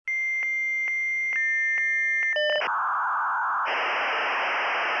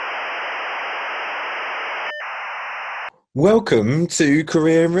Welcome to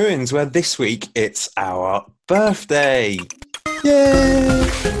Career in Ruins, where this week it's our birthday. Yay!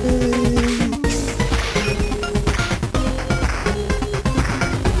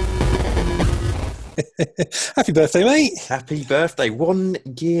 Happy birthday, mate. Happy birthday. 1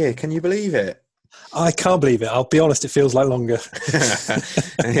 year. Can you believe it? I can't believe it. I'll be honest, it feels like longer.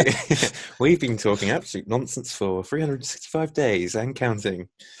 We've been talking absolute nonsense for 365 days and counting.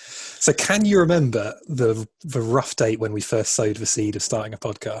 So can you remember the rough date when we first sowed the seed of starting a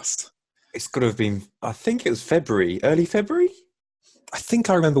podcast? It's got to have been, I think it was February, early February? I think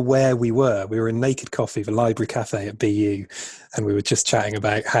I remember where we were. We were in Naked Coffee, the library cafe at BU, and we were just chatting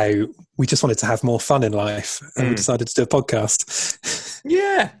about how we just wanted to have more fun in life, and we decided to do a podcast.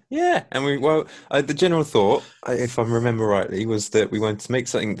 Yeah. And the general thought, if I remember rightly, was that we wanted to make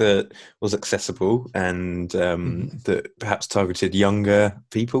something that was accessible and that perhaps targeted younger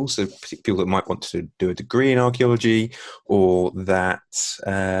people, so people that might want to do a degree in archaeology, or that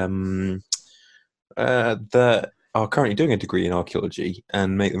that are currently doing a degree in archaeology,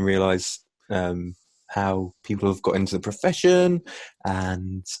 and make them realise how people have got into the profession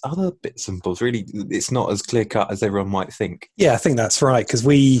and other bits and bobs. Really, it's not as clear cut as everyone might think. Yeah, I think that's right, because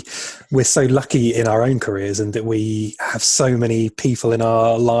we're so lucky in our own careers, and that we have so many people in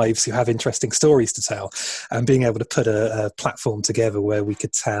our lives who have interesting stories to tell, and being able to put a platform together where we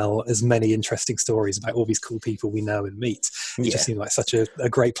could tell as many interesting stories about all these cool people we know and meet. It just seemed like such a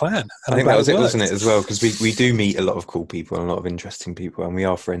great plan. And I think that was it, wasn't it, as well? Because we do meet a lot of cool people and a lot of interesting people, and we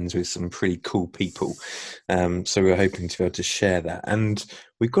are friends with some pretty cool people. So we're hoping to be able to share that. And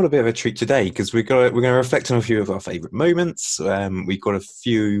we've got a bit of a treat today, because we're going to reflect on a few of our favourite moments. We've got a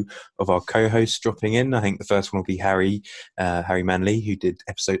few of our co-hosts dropping in. I think the first one will be Harry Manley, who did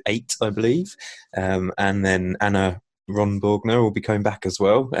episode 8, I believe. And then Anna Ron Borgner will be coming back as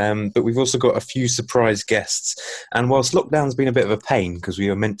well. But we've also got a few surprise guests. And whilst lockdown's been a bit of a pain, because we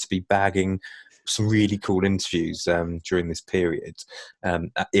were meant to be bagging some really cool interviews during this period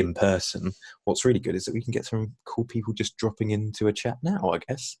in person, what's really good is that we can get some cool people just dropping into a chat now, I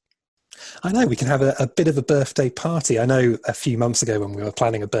guess. I know, we can have a bit of a birthday party. I know a few months ago when we were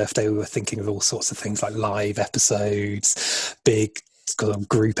planning a birthday, we were thinking of all sorts of things like live episodes, big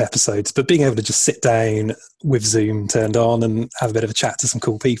group episodes, but being able to just sit down with Zoom turned on and have a bit of a chat to some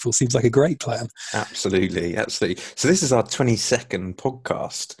cool people seems like a great plan. Absolutely. So this is our 22nd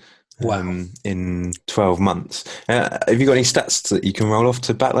podcast. Wow. In 12 months. Have you got any stats that you can roll off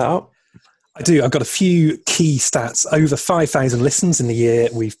to back that up? I do. I've got a few key stats. Over 5,000 listens in the year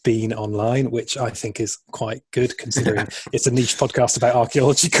we've been online, which I think is quite good, considering it's a niche podcast about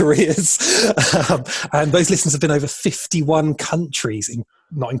archaeology careers. And those listens have been over 51 countries,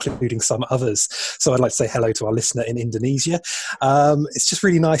 not including some others. So I'd like to say hello to our listener in Indonesia. It's just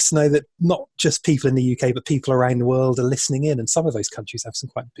really nice to know that not just people in the UK, but people around the world are listening in, and some of those countries have some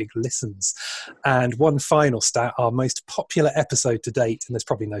quite big listens. And one final stat, our most popular episode to date, and there's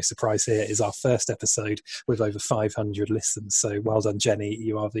probably no surprise here, is our first episode with over 500 listens. So well done, Jenny.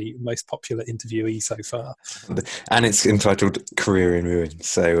 You are the most popular interviewee so far. And it's entitled Career in Ruins.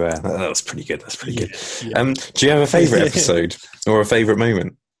 So that's pretty good. That's pretty good. Yeah. Do you have a favourite episode or a favourite moment?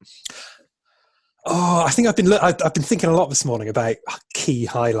 Oh, I think I've been thinking a lot this morning about key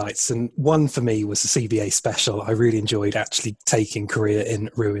highlights, and one for me was the CBA special. I really enjoyed actually taking Career in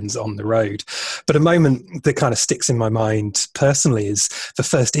Ruins on the road. But a moment that kind of sticks in my mind personally is the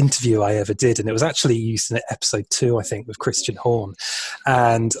first interview I ever did, and it was actually used in episode 2, I think, with Christian Horn.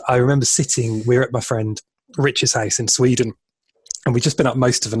 And I remember we're at my friend Rich's house in Sweden, and we'd just been up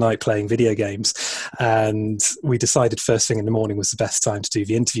most of the night playing video games, and we decided first thing in the morning was the best time to do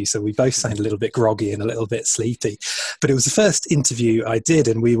the interview. So we both sounded a little bit groggy and a little bit sleepy. But it was the first interview I did,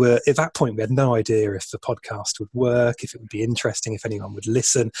 and at that point, we had no idea if the podcast would work, if it would be interesting, if anyone would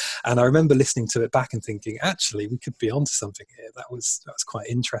listen. And I remember listening to it back and thinking, actually, we could be onto something here. That was quite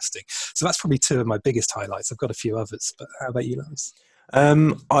interesting. So that's probably 2 of my biggest highlights. I've got a few others, but how about you, Lance?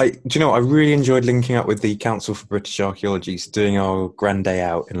 I really enjoyed linking up with the Council for British Archaeology, doing our grand day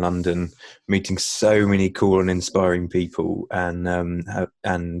out in London, meeting so many cool and inspiring people, and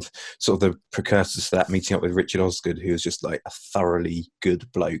sort of the precursors to that, meeting up with Richard Osgood, who is just like a thoroughly good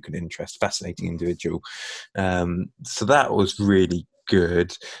bloke and fascinating individual. So that was really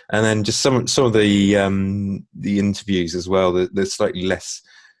good. And then just some of the interviews as well, the slightly less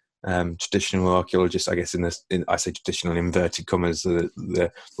traditional archaeologists, I guess, I say traditional in inverted commas,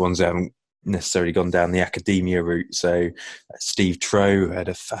 the ones that haven't necessarily gone down the academia route. So Steve Troe had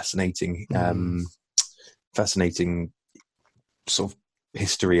a fascinating sort of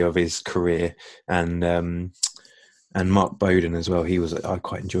history of his career, and Mark Bowden as well. I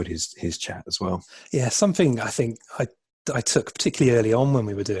quite enjoyed his chat as well. Yeah, something I think I I took, particularly early on when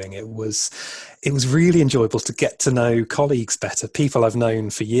we were doing it, was it was really enjoyable to get to know colleagues better, people I've known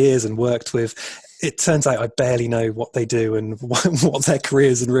for years and worked with. It turns out I barely know what they do and what their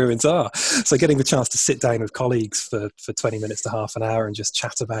careers and ruins are. So getting the chance to sit down with colleagues for 20 minutes to half an hour and just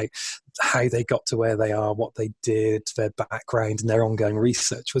chat about how they got to where they are, what they did, their background and their ongoing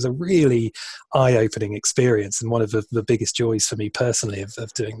research was a really eye-opening experience and one of the biggest joys for me personally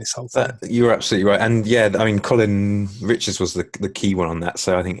of doing this whole thing. You're absolutely right. And yeah, I mean, Colin Richards was the key one on that.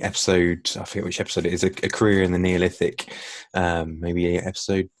 So I think I forget which episode it is, a career in the Neolithic, maybe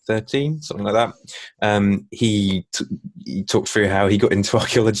episode 13, something like that. He talked through how he got into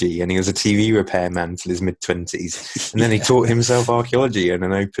archaeology and he was a TV repairman till his mid-20s. And then he taught himself archaeology in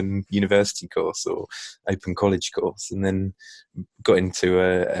an open university course or open college course, and then got into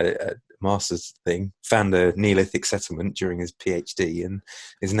a master's thing, found a Neolithic settlement during his PhD, and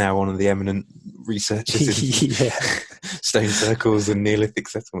is now one of the eminent researchers in stone circles and Neolithic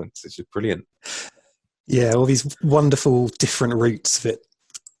settlements, which is brilliant. Yeah, all these wonderful different routes that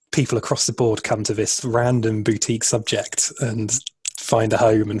people across the board come to this random boutique subject and find a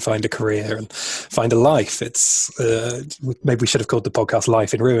home and find a career and find a life. It's maybe we should have called the podcast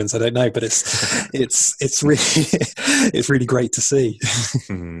 "Life in Ruins." I don't know, but it's really it's really great to see.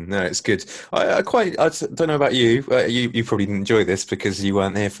 No, it's good. I don't know about you. You probably didn't enjoy this because you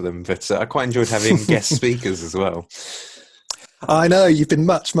weren't here for them, but I quite enjoyed having guest speakers as well. I know you've been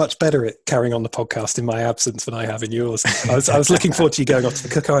much better at carrying on the podcast in my absence than I have in yours. I was looking forward to you going off to the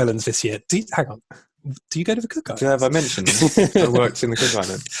Cook Islands this year. Hang on. Do you go to the Cook Islands? Have I mentioned I worked in the Cook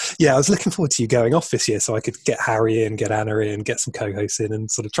Islands? Yeah, I was looking forward to you going off this year so I could get Harry in, get Anna in, get some co-hosts in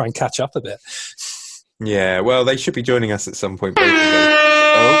and sort of try and catch up a bit. Yeah, well, they should be joining us at some point.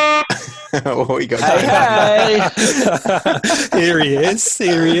 Oh, what you got? Hey. Here he is.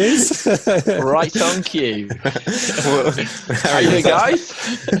 Right on cue. How are you guys?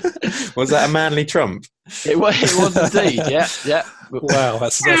 Was that a manly trump? It was indeed. Yeah. Wow,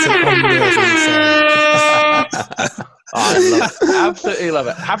 that's an unnerving sound. I love it. Absolutely love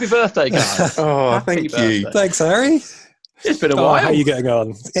it. Happy birthday, guys. Oh, Happy thank you. Thanks, Harry. It's been a while. How are you getting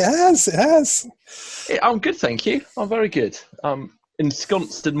on? It has. I'm good, thank you. I'm very good. I'm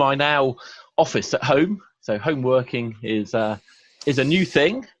ensconced in my now office at home. So home working is a new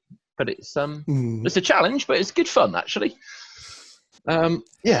thing, but it's a challenge, but it's good fun actually.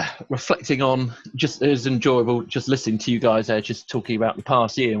 Reflecting on just as enjoyable just listening to you guys there, just talking about the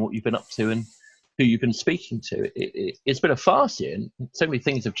past year and what you've been up to and who you've been speaking to. It's been a fast year and so many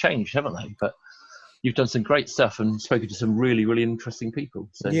things have changed, haven't they? But you've done some great stuff and spoken to some really, really interesting people.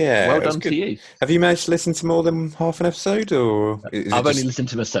 So yeah, well done to you. Have you managed to listen to more than half an episode, or I've only listened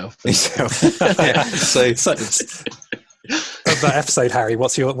to myself. Yeah, so of that episode, Harry,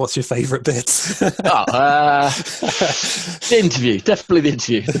 what's your favourite bit? The interview, definitely the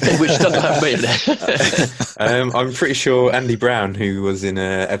interview, which doesn't have me in it. I'm pretty sure Andy Brown, who was in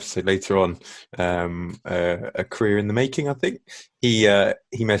an episode later on, a career in the making, I think, he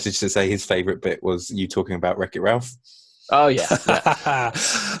messaged to say his favourite bit was you talking about Wreck-It Ralph. Oh yeah.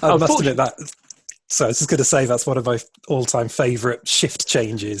 I must admit that. So I was just going to say that's one of my all-time favourite shift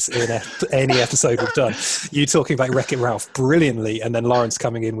changes in any episode we've done. You talking about Wreck-It Ralph brilliantly, and then Lawrence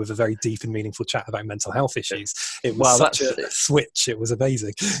coming in with a very deep and meaningful chat about mental health issues. It was such a switch. It was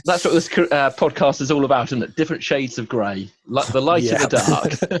amazing. That's what this podcast is all about, isn't it? Different shades of grey, the light and the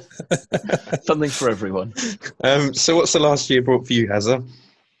dark. Something for everyone. So what's the last year brought for you, Hazza?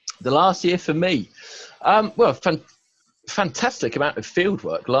 The last year for me? Fantastic amount of field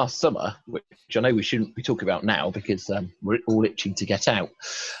work last summer, which I know we shouldn't be talking about now because we're all itching to get out.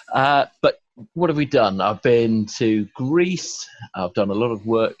 But what have we done? I've been to Greece. I've done a lot of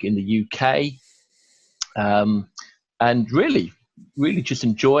work in the UK. And really just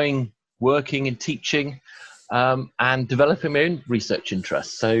enjoying working and teaching and developing my own research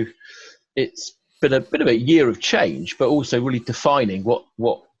interests. So it's been a bit of a year of change, but also really defining what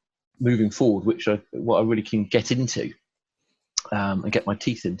moving forward, what I really can get into. And get my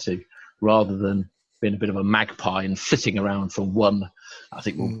teeth into, rather than being a bit of a magpie and flitting around from one. I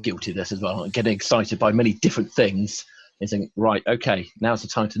think we're guilty of this as well, getting excited by many different things and think, right, okay, now's the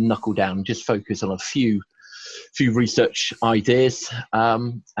time to knuckle down and just focus on a few research ideas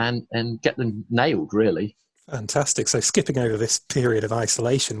and get them nailed, really. Fantastic. So skipping over this period of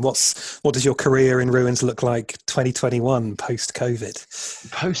isolation, what does your career in Ruins look like 2021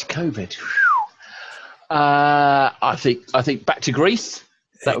 post-COVID? Post-COVID. I think back to Greece.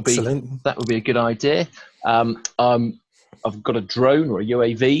 That would be a good idea. I've got a drone or a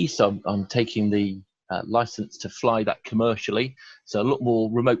UAV, so I'm taking the license to fly that commercially. So a lot more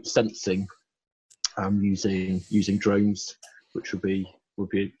remote sensing using drones, which would be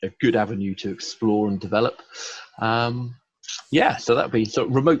a good avenue to explore and develop. So that'd be sort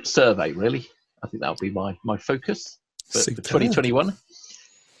of remote survey, really. I think that would be my focus for 2021.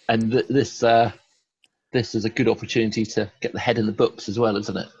 And this is a good opportunity to get the head in the books as well,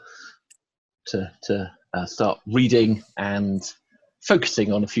 isn't it? To start reading and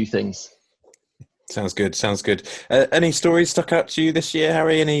focusing on a few things. Sounds good. Any stories stuck out to you this year,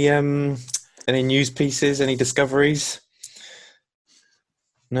 Harry? Any news pieces? Any discoveries?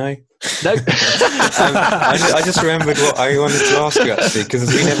 No. I just remembered what I wanted to ask you, actually,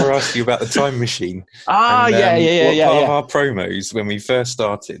 because we never asked you about the time machine. Part of our promos when we first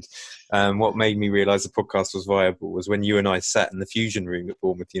started. What made me realise the podcast was viable was when you and I sat in the Fusion room at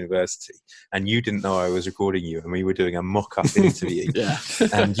Bournemouth University, and you didn't know I was recording you, and we were doing a mock-up interview.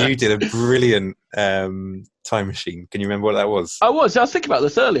 And you did a brilliant time machine. Can you remember what that was? I was thinking about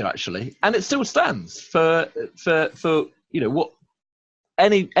this earlier, actually, and it still stands for what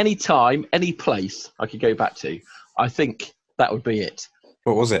any time, any place I could go back to. I think that would be it.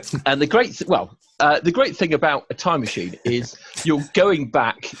 What was it? And the great thing about a time machine is you're going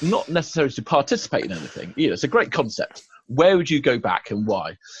back, not necessarily to participate in anything. It's a great concept. Where would you go back and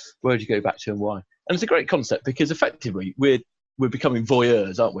why? Where would you go back to and why? And it's a great concept because effectively we're becoming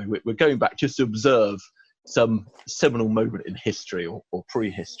voyeurs, aren't we? We're going back just to observe some seminal moment in history or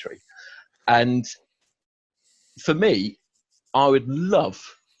prehistory. And for me, I would love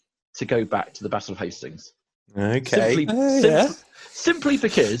to go back to the Battle of Hastings. Okay. Simply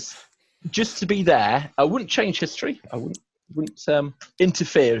because just to be there, I wouldn't change history. I wouldn't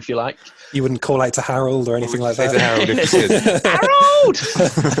interfere, if you like. You wouldn't call out to Harold or anything like that? To Harold if you could. Harold!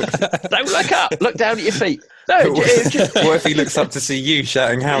 Don't look up. Look down at your feet. No. What if he looks up to see you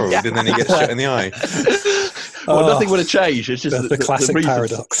shouting Harold and then he gets shot in the eye? Well, nothing would have changed. It's just the classic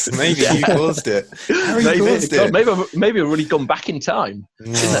paradox. Maybe you caused it. Maybe I've already gone back in time.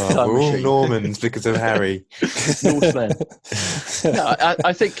 We're all Normans because of Harry. Northmen. No,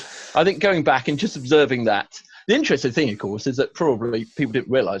 I think going back and just observing that. The interesting thing, of course, is that probably people didn't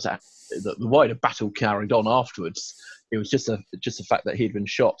realise that the wider battle carried on afterwards. It was just the fact that he'd been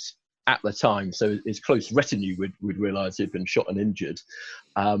shot at the time, so his close retinue would realise he'd been shot and injured,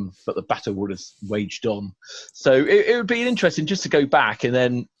 but the battle would have waged on. So it would be interesting just to go back and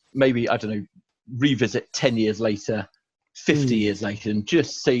then maybe, I don't know, revisit 10 years later, 50 years later, and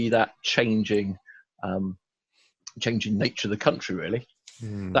just see that changing nature of the country, really.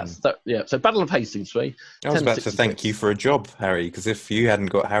 So Battle of Hastings, right? I was about to thank you for a job, Harry, because if you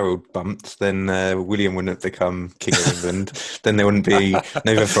hadn't got Harold bumped, then William wouldn't have become King of England. Then there wouldn't be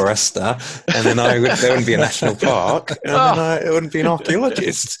Nova Foresta, and then there wouldn't be a national park, and then it wouldn't be an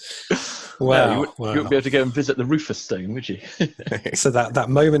archaeologist. Wow. You wouldn't be able to go and visit the Rufus Stone, would you? So that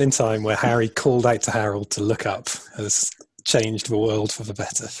moment in time where Harry called out to Harold to look up has changed the world for the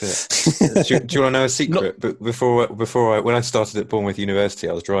better. do you want to know a secret? But when I started at Bournemouth University,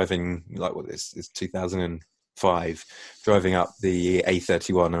 I was driving this is 2005, driving up the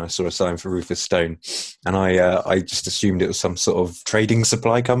A31, and I saw a sign for Rufus Stone, and I just assumed it was some sort of trading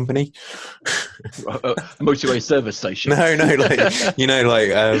supply company. Motorway service station. No,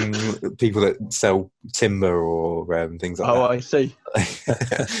 people that sell timber or things like that. Oh, I see.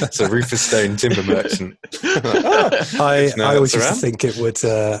 So Rufus Stone, timber merchant. I always used to think it would.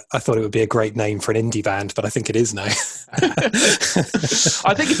 I thought it would be a great name for an indie band, but I think it is now. I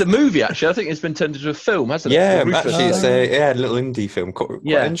think it's a movie. Actually, I think it's been turned into a film, hasn't it? Yeah, actually, it's a little indie film. Quite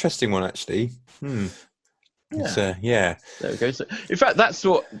an interesting one, actually. There we go. So, in fact, that's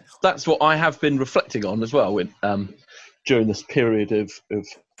what I have been reflecting on as well during this period of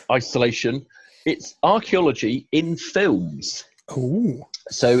isolation. It's archaeology in films. Ooh.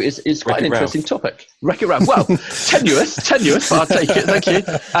 So it's quite an interesting topic. Wreck-It Ralph. Well, tenuous, but I'll take it. Thank you.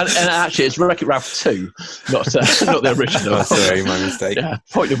 And actually, it's Wreck-It Ralph 2, not the original. Oh, sorry, my mistake. Yeah,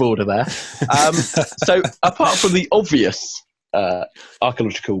 point of order there. So apart from the obvious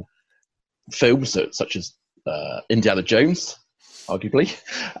archaeological films such as Indiana Jones, arguably,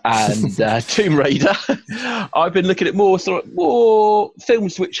 and Tomb Raider, I've been looking at more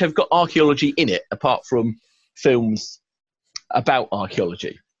films which have got archaeology in it, apart from films about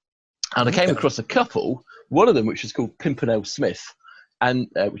archaeology. And I came across a couple, one of them which is called Pimpernel Smith, and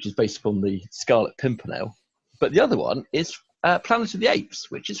which is based upon the Scarlet Pimpernel, but the other one is Planet of the Apes,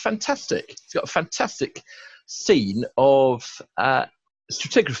 which is fantastic. It's got a fantastic scene of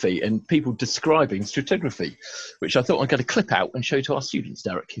stratigraphy and people describing stratigraphy, which I thought I'd get a clip out and show to our students,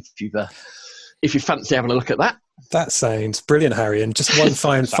 Derek, if you've if you fancy having a look at that. That sounds brilliant, Harry. And just one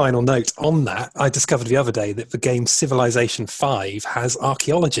final note on that. I discovered the other day that the game Civilization 5 has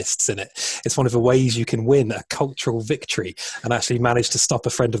archaeologists in it. It's one of the ways you can win a cultural victory, and actually managed to stop a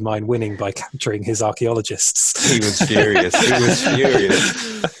friend of mine winning by capturing his archaeologists. He was furious. He was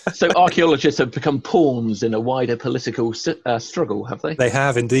furious. So archaeologists have become pawns in a wider political struggle, have they? They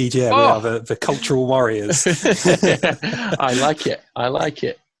have indeed, yeah. We are the cultural warriors. I like it. I like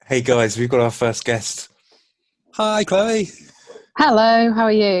it. Hey guys, we've got our first guest. Hi, Chloe. Hello, how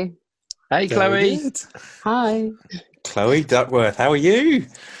are you? Hey, Very Chloe. good. Hi. Chloe Duckworth, how are you?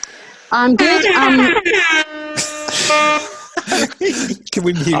 I'm good. Can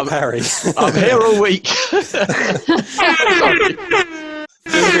we mute Harry? I'm here all week. Feel free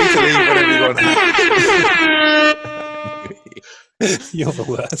to leave whenever you want. You're the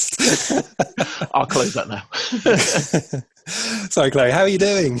worst. I'll close that now. Sorry, Chloe, how are you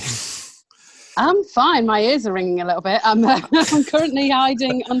doing? I'm fine. My ears are ringing a little bit. I'm currently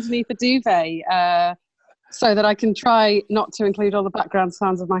hiding underneath a duvet so that I can try not to include all the background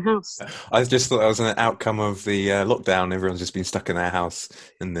sounds of my house. I just thought that was an outcome of the lockdown. Everyone's just been stuck in their house,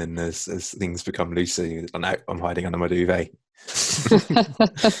 and then as things become looser, I'm hiding under my duvet.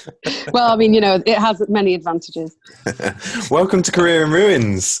 Well, I mean, it has many advantages. Welcome to Career in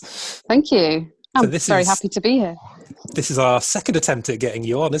Ruins. Thank you. I'm this very is- happy to be here. This is our second attempt at getting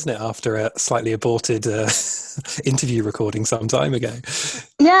you on, isn't it? After a slightly aborted interview recording some time ago.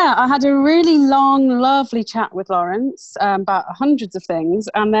 Yeah, I had a really long, lovely chat with Lawrence about hundreds of things,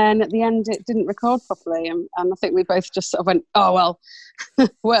 and then at the end it didn't record properly, and I think we both just sort of went, oh, well,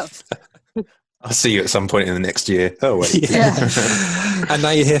 well. I'll see you at some point in the next year. Oh, wait. Yeah. And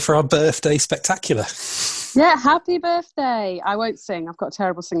now you're here for our birthday spectacular. Yeah, happy birthday. I won't sing. I've got a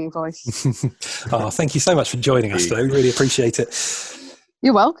terrible singing voice. Oh, thank you so much for joining us, though. Really appreciate it.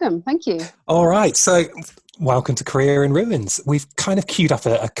 You're welcome. Thank you. All right. So welcome to Career in Ruins. We've kind of queued up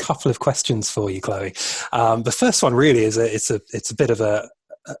a couple of questions for you, Chloe. The first one really is it's a bit of a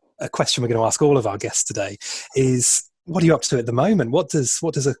question we're going to ask all of our guests today is, what are you up to at the moment? What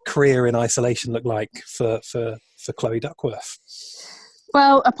does a career in isolation look like for Chloe Duckworth?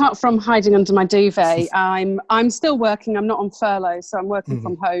 Well, apart from hiding under my duvet, I'm still working. I'm not on furlough, so I'm working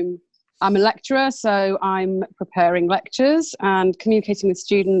from home. I'm a lecturer, so I'm preparing lectures and communicating with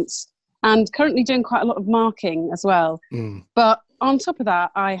students, and currently doing quite a lot of marking as well. But on top of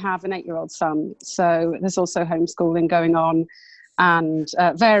that, I have an 8-year-old son, so there's also homeschooling going on, and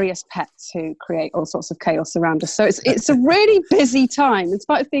various pets who create all sorts of chaos around us. So it's a really busy time. In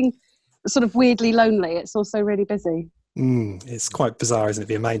spite of being sort of weirdly lonely, it's also really busy. It's quite bizarre, isn't it?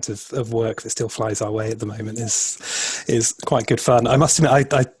 The amount of work that still flies our way at the moment is quite good fun. I must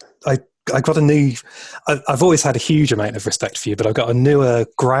admit, I got a new. I've always had a huge amount of respect for you, but I've got a newer,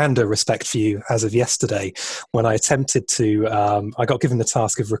 grander respect for you as of yesterday, when I attempted to. I got given the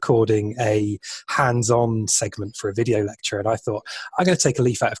task of recording a hands-on segment for a video lecture, and I thought, I'm going to take a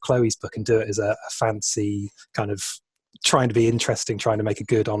leaf out of Chloe's book and do it as a fancy kind of trying to be interesting, trying to make a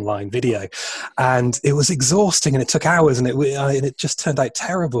good online video. And it was exhausting, and it took hours, and it just turned out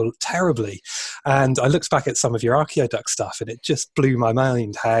terribly. And I looked back at some of your Archaeoduck stuff, and it just blew my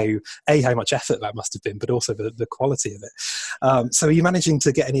mind how much effort that must have been, but also the quality of it. So are you managing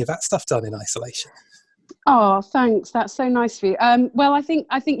to get any of that stuff done in isolation? Oh, thanks. That's so nice of you. Well, I think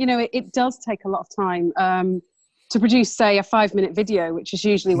it does take a lot of time to produce, say, a 5-minute video, which is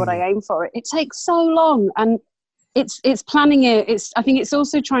usually what I aim for. It takes so long, and it's planning it. I think it's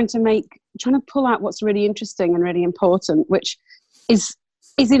also trying to pull out what's really interesting and really important, which is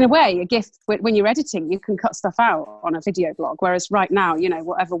in a way a gift. When you're editing, you can cut stuff out on a video blog, whereas right now,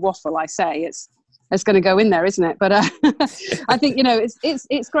 whatever waffle I say, it's going to go in there, isn't it? But I think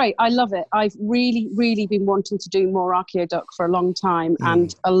it's great. I love it. I've really, really been wanting to do more Archaeoduck for a long time,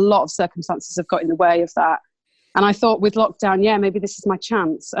 and a lot of circumstances have got in the way of that. And I thought, with lockdown, maybe this is my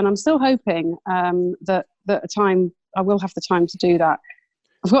chance. And I'm still hoping that I will have the time to do that.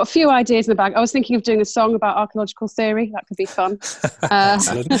 I've got a few ideas in the bag. I was thinking of doing a song about archaeological theory. That could be fun.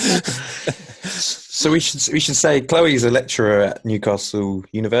 So we should say Chloe's a lecturer at Newcastle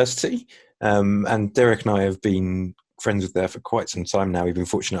University, and Derek and I have been friends with her for quite some time now. We've been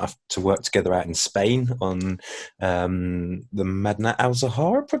fortunate enough to work together out in Spain on the Madinat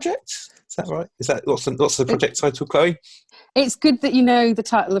al-Zahara project. Is that right? Is that what's the project title, Chloe? It's good that you know the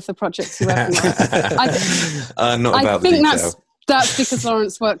title of the project you're working on. Not about the detail. That's because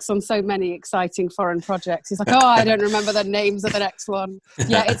Lawrence works on so many exciting foreign projects. He's like, I don't remember the names of the next one.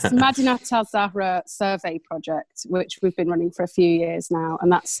 Yeah, it's Madinat al-Zahra survey project, which we've been running for a few years now. And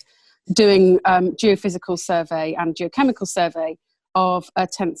that's doing geophysical survey and geochemical survey of a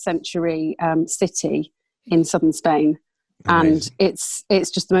 10th century city in southern Spain. Amazing. And it's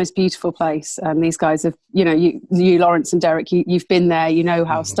just the most beautiful place. And these guys have, you Lawrence and Derek, you've been there, you know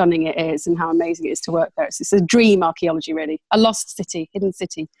how stunning it is and how amazing it is to work there. It's a dream archaeology, really. A lost city, hidden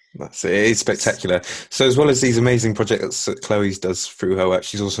city. That's it. It is spectacular. So as well as these amazing projects that Chloe does through her work,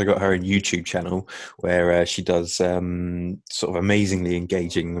 she's also got her own YouTube channel where she does sort of amazingly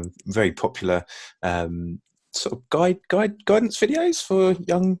engaging and very popular sort of guidance videos for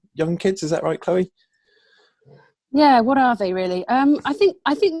young kids. Is that right, Chloe? Yeah, what are they really? I think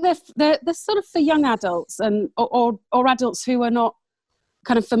they're sort of for young adults and or adults who are not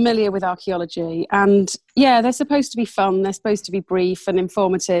kind of familiar with archaeology. And yeah, they're supposed to be fun. They're supposed to be brief and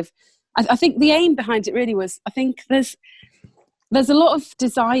informative. I think the aim behind it really was, I think there's a lot of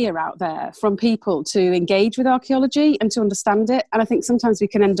desire out there from people to engage with archaeology and to understand it. And I think sometimes we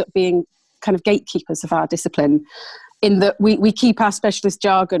can end up being kind of gatekeepers of our discipline, in that we keep our specialist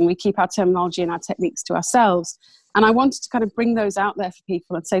jargon, we keep our terminology and our techniques to ourselves. And I wanted to kind of bring those out there for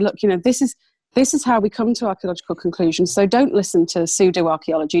people and say, look, this is how we come to archaeological conclusions. So don't listen to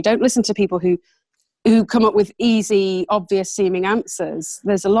pseudo-archaeology. Don't listen to people who come up with easy, obvious seeming answers.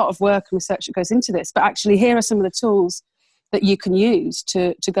 There's a lot of work and research that goes into this. But actually, here are some of the tools that you can use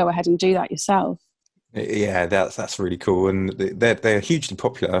to go ahead and do that yourself. Yeah, that's really cool, and they're hugely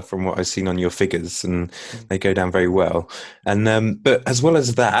popular from what I've seen on your figures, and they go down very well. And but as well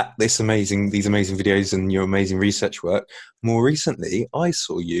as that, these amazing videos and your amazing research work. More recently, I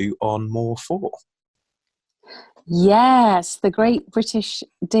saw you on More 4. Yes, the Great British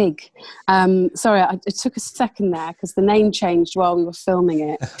Dig. Sorry, it took a second there because the name changed while we were filming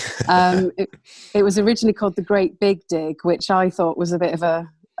it. It was originally called the Great Big Dig, which I thought was a bit of a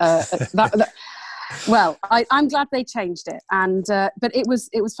well, I'm glad they changed it, and but it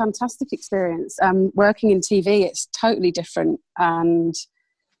was fantastic experience. Working in TV, it's totally different, and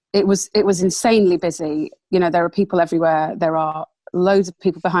it was insanely busy. There are people everywhere. There are loads of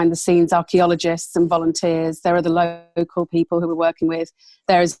people behind the scenes, archaeologists and volunteers. There are the local people who we're working with.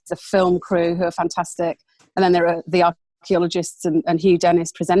 There is the film crew who are fantastic, and then there are the archaeologists and Hugh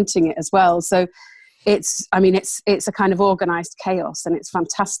Dennis presenting it as well. So it's a kind of organised chaos, and it's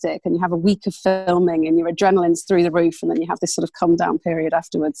fantastic. And you have a week of filming and your adrenaline's through the roof, and then you have this sort of calm down period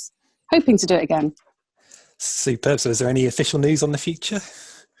afterwards. Hoping to do it again. Superb. So is there any official news on the future?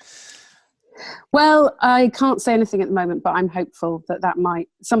 Well, I can't say anything at the moment, but I'm hopeful that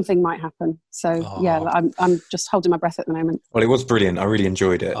something might happen. So yeah, I'm just holding my breath at the moment. Well, it was brilliant. I really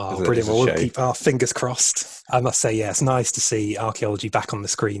enjoyed it. Brilliant. Well, we'll keep our fingers crossed. I must say, it's nice to see archaeology back on the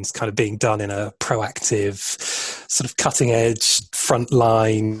screens, kind of being done in a proactive, sort of cutting edge,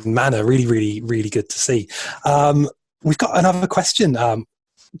 frontline manner. Really, really, really good to see. We've got another question.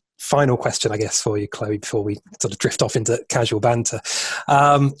 Final question, I guess, for you, Chloe, before we sort of drift off into casual banter.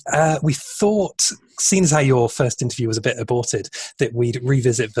 We thought, seeing as how your first interview was a bit aborted, that we'd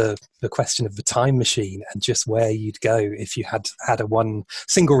revisit the question of the time machine and just where you'd go if you had a one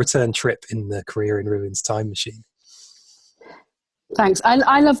single return trip in the Career in Ruins time machine. Thanks.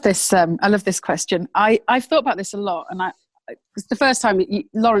 I love this. I love this question. I've thought about this a lot, and because the first time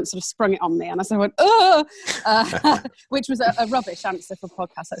Lawrence sort of sprung it on me, and I sort of went, "Oh," which was a rubbish answer for a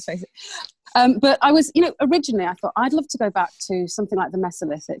podcast, let's face it. But I was, originally I thought I'd love to go back to something like the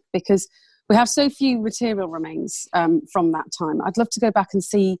Mesolithic, because we have so few material remains from that time. I'd love to go back and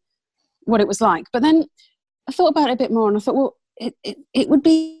see what it was like. But then I thought about it a bit more, and I thought, well, it would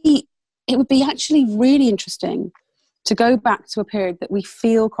be actually really interesting to go back to a period that we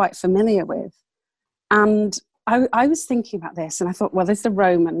feel quite familiar with. And I was thinking about this, and I thought, well, there's the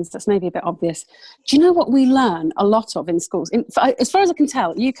Romans. That's maybe a bit obvious. Do you know what we learn a lot of in schools? As far as I can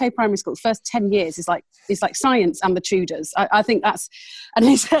tell, UK primary school, first 10 years is like science and the Tudors. I think that's, and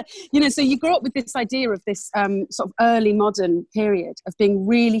it's, so you grow up with this idea of this sort of early modern period of being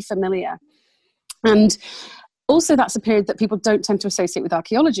really familiar. And also that's a period that people don't tend to associate with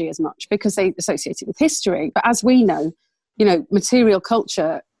archaeology as much because they associate it with history. But as we know, material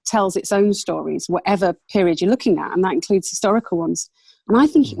culture tells its own stories, whatever period you're looking at, and that includes historical ones. And I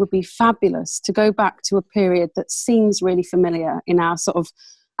think it would be fabulous to go back to a period that seems really familiar in our sort of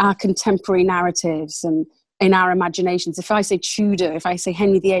our contemporary narratives and in our imaginations. If I say Tudor, if I say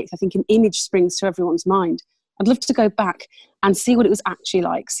Henry VIII, I think an image springs to everyone's mind. I'd love to go back and see what it was actually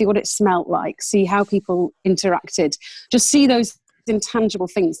like, see what it smelt like, see how people interacted, just see those intangible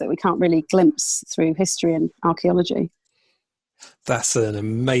things that we can't really glimpse through history and archaeology. That's an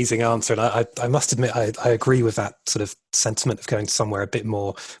amazing answer. And I must admit, I agree with that sort of sentiment of going somewhere a bit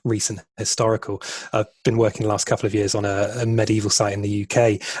more recent historical. I've been working the last couple of years on a medieval site in the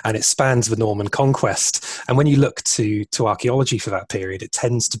UK, and it spans the Norman conquest. And when you look to archaeology for that period, it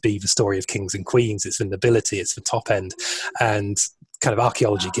tends to be the story of kings and queens. It's the nobility, it's the top end. And kind of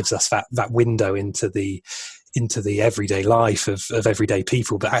archaeology gives us that window into the everyday life of everyday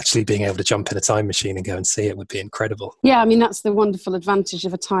people, but actually being able to jump in a time machine and go and see it would be incredible. Yeah, I mean, that's the wonderful advantage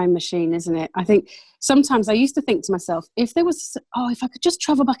of a time machine, isn't it? I think sometimes I used to think to myself, if I could just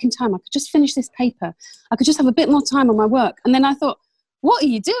travel back in time, I could just finish this paper, I could just have a bit more time on my work. And then I thought, what are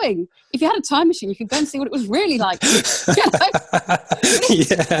you doing? If you had a time machine, you could go and see what it was really like. Yeah.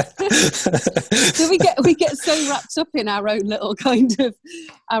 So we get so wrapped up in our own little kind of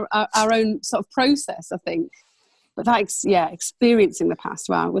our own sort of process, I think. But experiencing the past,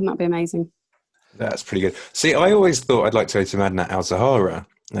 wow, wouldn't that be amazing? That's pretty good. See, I always thought I'd like to go to Madinat al-Zahara,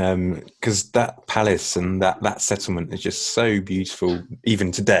 because that palace and that settlement is just so beautiful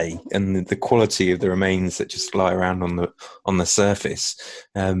even today, and the quality of the remains that just lie around on the surface.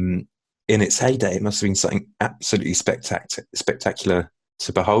 In its heyday, it must have been something absolutely spectacular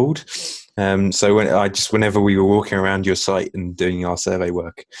to behold. So whenever we were walking around your site and doing our survey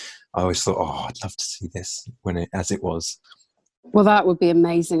work, I always thought, I'd love to see this as it was. Well, that would be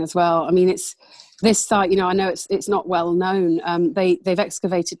amazing as well. I mean, it's this site, I know it's not well known. They've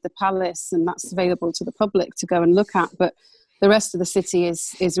excavated the palace, and that's available to the public to go and look at. But the rest of the city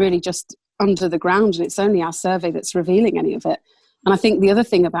is really just under the ground, and it's only our survey that's revealing any of it. And I think the other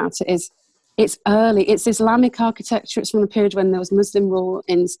thing about it is it's early. It's Islamic architecture. It's from the period when there was Muslim rule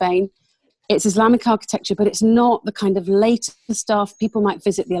in Spain. It's Islamic architecture, but it's not the kind of later stuff. People might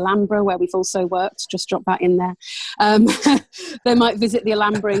visit the Alhambra, where we've also worked, just drop that in there. They might visit the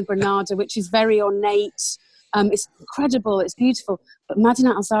Alhambra in Granada, which is very ornate. It's incredible, it's beautiful. But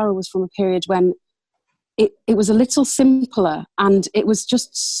Madinat al-Zahara was from a period when it was a little simpler, and it was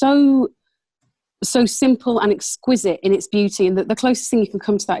just so simple and exquisite in its beauty. And the closest thing you can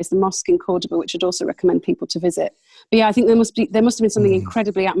come to that is the mosque in Cordoba, which I'd also recommend people to visit. But yeah, I think there must have been something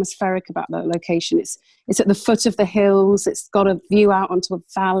incredibly atmospheric about that location. It's at the foot of the hills. It's got a view out onto a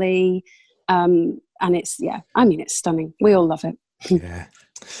valley. And it's stunning. We all love it. Yeah.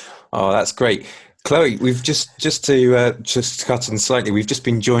 Oh, that's great. Chloe, we've just to cut in slightly, we've just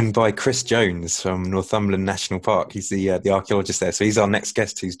been joined by Chris Jones from Northumberland National Park. He's the archaeologist there, so he's our next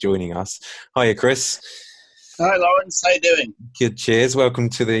guest who's joining us. Hiya, Chris. Hi, Lawrence. How you doing? Good, cheers. Welcome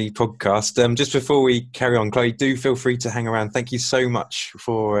to the podcast. Just before we carry on, Chloe, do feel free to hang around. Thank you so much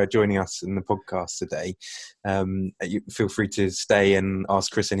for joining us in the podcast today. You feel free to stay and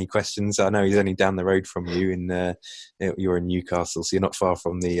ask Chris any questions. I know he's only down the road from you. You're in Newcastle, so you're not far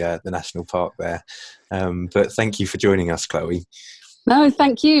from the national park there. But thank you for joining us, Chloe. No,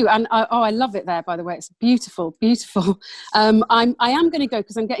 thank you. And I love it there, by the way. It's beautiful, beautiful. I am going to go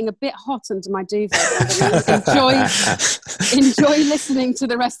because I'm getting a bit hot under my duvet. enjoy listening to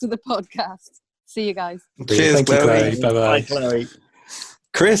the rest of the podcast. See you guys. Cheers, thank Chloe. You, Chloe. Bye-bye. Bye, Chloe.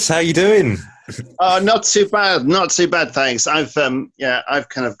 Chris, how you doing? Not too bad, thanks. I've kind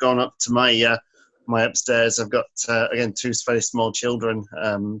of gone up to my upstairs. I've got again 2 very small children,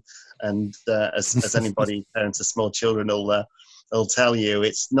 and as anybody parents of small children will tell you,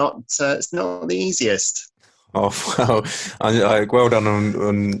 it's not the easiest. Oh well, well done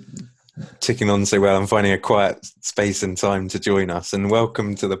on ticking on so well and finding a quiet space and time to join us, and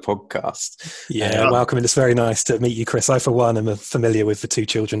welcome to the podcast. Yeah, welcome, and it's very nice to meet you, Chris. I, for one, am familiar with the 2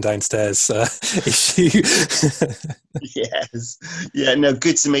 children downstairs issue. Yes, yeah, no,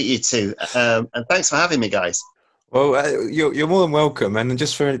 good to meet you too, and thanks for having me, guys. Well, you're more than welcome. And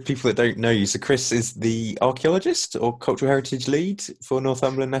just for people that don't know you, so Chris is the archaeologist or cultural heritage lead for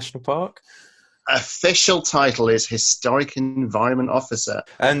Northumberland National Park. Official title is Historic Environment Officer.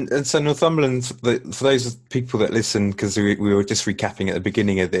 And so Northumberland, for those people that listen, because we were just recapping at the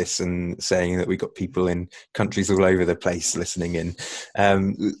beginning of this and saying that we got people in countries all over the place listening in.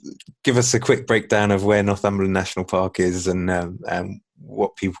 Give us a quick breakdown of where Northumberland National Park is and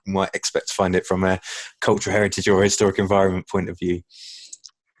what people might expect to find it from a cultural heritage or historic environment point of view.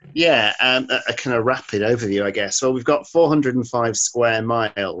 Yeah, a kind of rapid overview, I guess. Well, we've got 405 square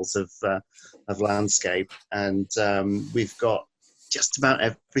miles of landscape, and we've got just about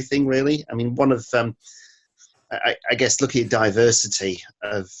everything, really. I mean, one of I guess looking at diversity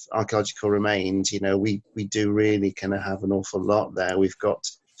of archaeological remains, we do really kind of have an awful lot there. We've got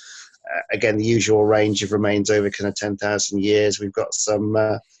again the usual range of remains over kind of 10,000 years. We've got some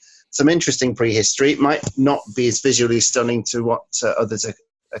interesting prehistory. It might not be as visually stunning to what others are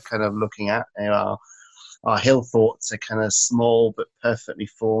kind of looking at. our hill forts are kind of small but perfectly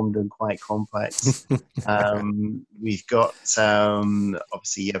formed and quite complex. We've got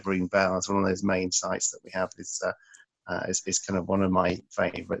obviously Yevering Vale is one of those main sites that we have. Is kind of one of my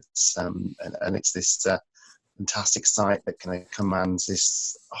favourites, and it's this fantastic site that kind of commands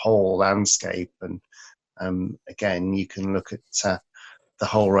this whole landscape. And again, you can look at the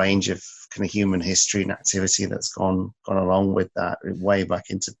whole range of kind of human history and activity that's gone along with that, way back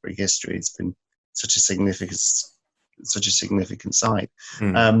into prehistory. It's been such a significant site.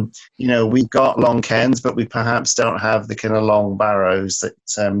 We've got long cairns, but we perhaps don't have the kind of long barrows that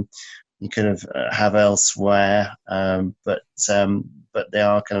you kind of have elsewhere. But they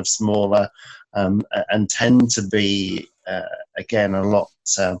are kind of smaller and tend to be again a lot.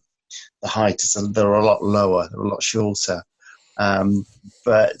 The height is they're a lot lower, they're a lot shorter.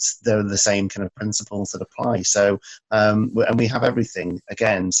 But they're the same kind of principles that apply. So, and we have everything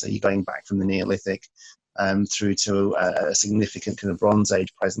again. So you're going back from the Neolithic through to a significant kind of Bronze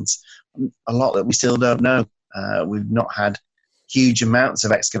Age presence. A lot that we still don't know. We've not had huge amounts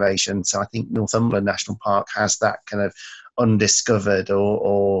of excavation. So I think Northumberland National Park has that kind of undiscovered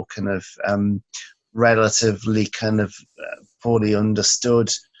or kind of relatively kind of poorly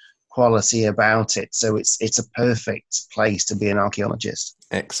understood quality about it. So it's a perfect place to be an archaeologist.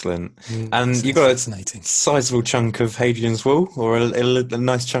 Excellent. And you've got a sizable chunk of Hadrian's Wall, or a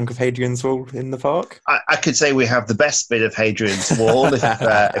nice chunk of Hadrian's Wall in the park? I could say we have the best bit of Hadrian's Wall if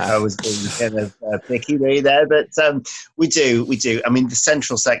I was being kind of picky there, but we do. I mean, the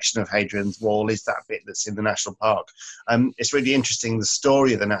central section of Hadrian's Wall is that bit that's in the national park. It's really interesting, the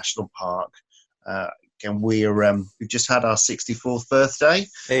story of the national park. And we've just had our 64th birthday.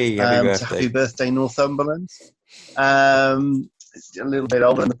 Hey, happy birthday. Happy birthday, Northumberland. A little bit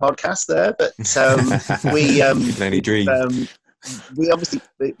older in the podcast there, but we can only dream. We obviously,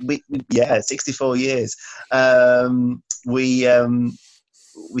 64 years. We kind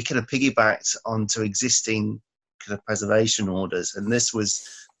of piggybacked onto existing kind of preservation orders, and this was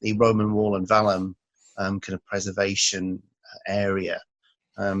the Roman Wall and Vallum kind of preservation area.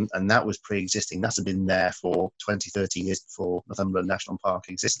 And that was pre-existing. That had been there for 20, 30 years before Northumberland National Park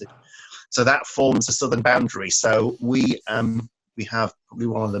existed. So that forms the southern boundary. So we have probably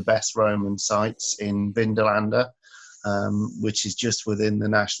one of the best Roman sites in Vindolanda, which is just within the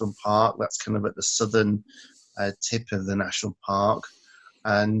national park. That's kind of at the southern tip of the national park,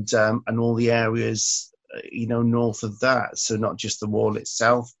 and all the areas north of that. So not just the wall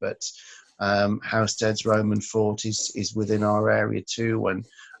itself, but Housestead's Roman fort is within our area too, and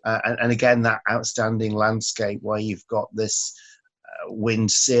again that outstanding landscape where you've got this wind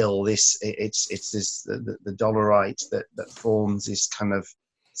sill, it's this the dolerite that forms this kind of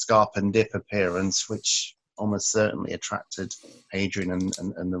scarp and dip appearance, which almost certainly attracted Hadrian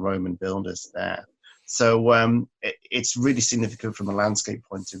and the Roman builders there. So it's really significant from a landscape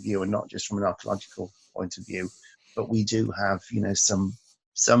point of view, and not just from an archaeological point of view. But we do have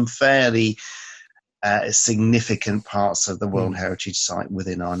some fairly significant parts of the World Heritage Site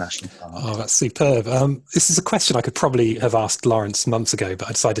within our national park. Oh, that's superb. This is a question I could probably have asked Lawrence months ago, but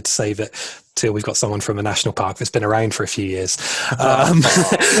I decided to save it till we've got someone from a national park that's been around for a few years.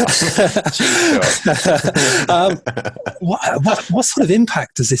 What sort of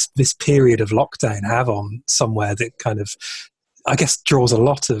impact does this period of lockdown have on somewhere that kind of, I guess, draws a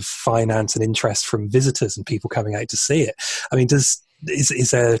lot of finance and interest from visitors and people coming out to see it? I mean, is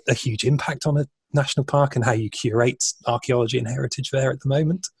there a huge impact on a national park and how you curate archaeology and heritage there at the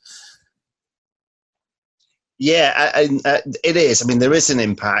moment? Yeah, it is. I mean, there is an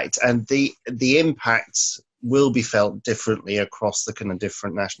impact, and the impact will be felt differently across the kind of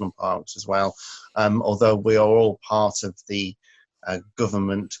different national parks as well. Although we are all part of the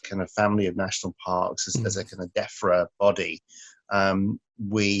government kind of family of national parks as a kind of DEFRA body,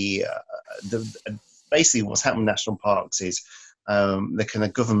 basically what's happened with national parks is the kind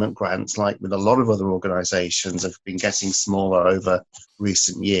of government grants, like with a lot of other organisations, have been getting smaller over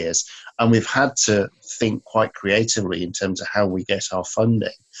recent years, and we've had to think quite creatively in terms of how we get our funding.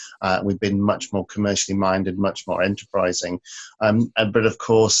 We've been much more commercially minded, much more enterprising, but of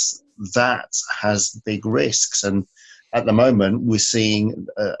course that has big risks, and at the moment we're seeing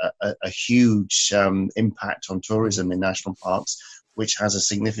a huge impact on tourism in national parks, which has a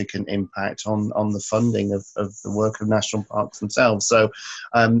significant impact on the funding of the work of national parks themselves. So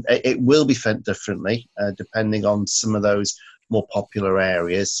it will be felt differently depending on some of those more popular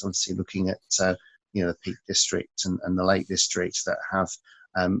areas. Obviously, looking at the Peak District and the Lake District that have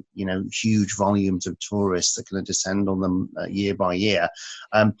huge volumes of tourists that are going to descend on them year by year.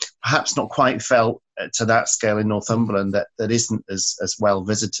 Perhaps not quite felt to that scale in Northumberland that isn't as well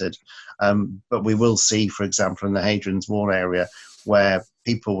visited. But we will see, for example, in the Hadrian's Wall area, where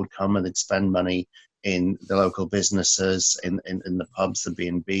people would come and they'd spend money in the local businesses, in the pubs, the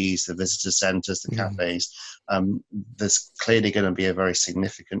B&Bs, the visitor centres, the cafes. There's clearly going to be a very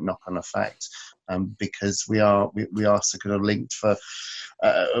significant knock-on effect, because we are so kind of linked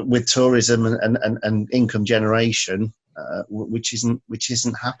with tourism and income generation, which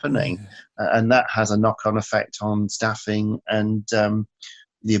isn't happening, and that has a knock-on effect on staffing and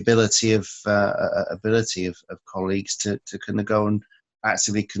the ability of colleagues to kind of go and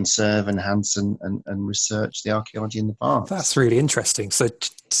actively conserve, enhance, and research the archaeology in the park. That's really interesting. So,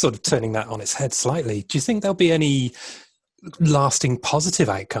 sort of turning that on its head slightly, do you think there'll be any lasting positive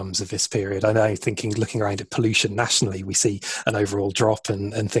outcomes of this period? I know, looking around at pollution nationally, we see an overall drop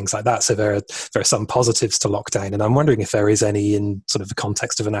and things like that. So there are some positives to lockdown, and I'm wondering if there is any in sort of the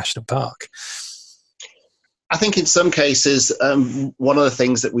context of a national park. I think in some cases, one of the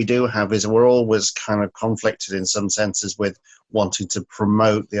things that we do have is we're always kind of conflicted in some senses with wanting to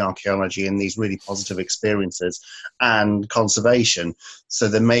promote the archaeology and these really positive experiences and conservation. So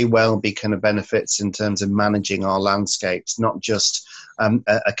there may well be kind of benefits in terms of managing our landscapes, not just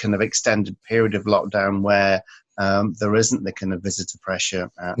a kind of extended period of lockdown where there isn't the kind of visitor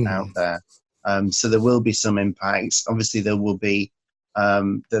pressure out there. So there will be some impacts. Obviously, there will be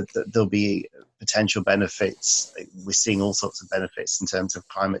there'll be potential benefits. We're seeing all sorts of benefits in terms of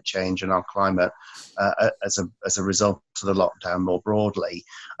climate change and our climate as a result of the lockdown more broadly.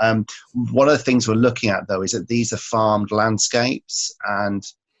 One of the things we're looking at, though, is that these are farmed landscapes, and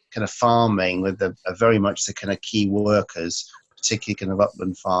kind of farming with a very much the kind of key workers, particularly kind of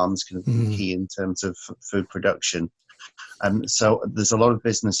upland farms, kind of key in terms of food production. So there's a lot of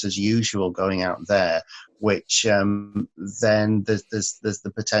business as usual going out there, which then there's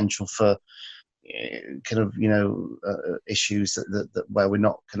the potential for kind of issues that where we're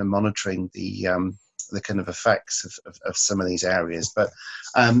not kind of monitoring the kind of effects of some of these areas. But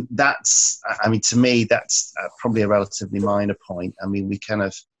to me, that's probably a relatively minor point. I mean, we kind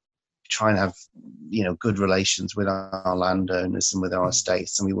of try and have good relations with our landowners and with our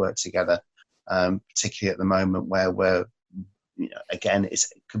estates, and we work together, particularly at the moment where we're again,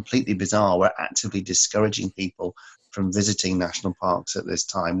 it's completely bizarre. We're actively discouraging people from visiting national parks at this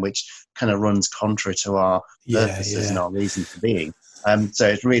time, which kind of runs contrary to our purposes and our reason for being. So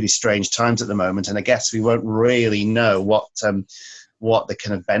it's really strange times at the moment, and I guess we won't really know what the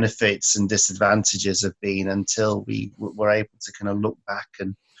kind of benefits and disadvantages have been until we're able to kind of look back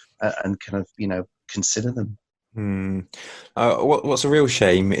and kind of consider them. What's a real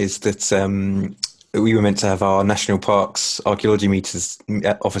shame is that we were meant to have our national parks archaeology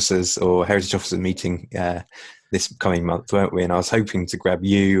officers or heritage officers meeting this coming month, weren't we? And I was hoping to grab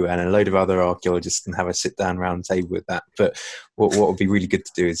you and a load of other archaeologists and have a sit-down round table with that. But what would be really good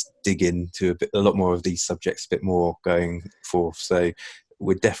to do is dig into a lot more of these subjects, a bit more going forth. So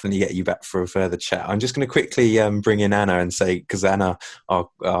we'll definitely get you back for a further chat. I'm just going to quickly bring in Anna and say, because Anna, our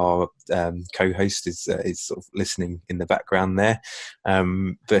co-host, is sort of listening in the background there.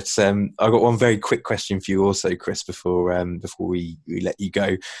 But I've got one very quick question for you also, Chris, before we let you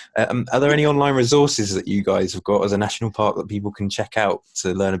go. Are there any online resources that you guys have got as a national park that people can check out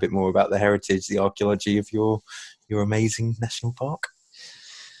to learn a bit more about the heritage, the archaeology of your amazing national park?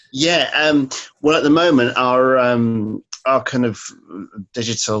 Yeah, well, at the moment, our kind of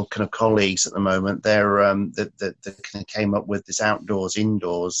digital kind of colleagues at the moment, they're that kind of came up with this outdoors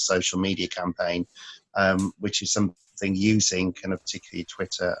indoors social media campaign, which is something using kind of particularly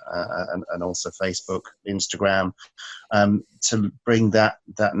Twitter and also Facebook, Instagram, to bring that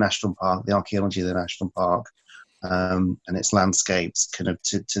national park, the archaeology of the national park, and its landscapes kind of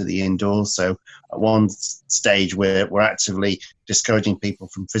to the indoors. So at one stage we're actively discouraging people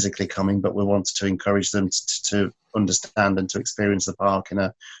from physically coming, but we wanted to encourage them to understand and to experience the park in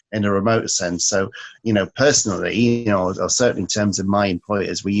a remote sense. So, personally, or certainly in terms of my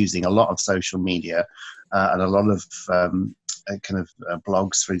employers, we're using a lot of social media and a lot of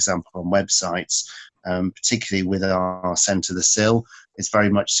blogs, for example, on websites, particularly with our Centre the Sill. It's very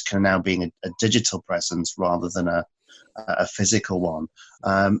much kind of now being a digital presence rather than a physical one,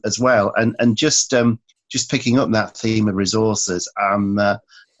 as well. And just picking up that theme of resources,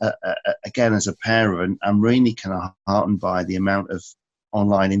 again, as a parent, I'm really kind of heartened by the amount of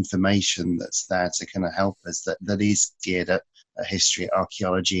online information that's there to kind of help us, that is geared at history,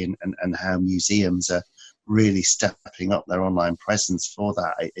 archaeology, and how museums are really stepping up their online presence for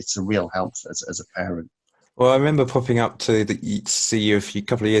that. It's a real help as a parent. Well, I remember popping up to see you a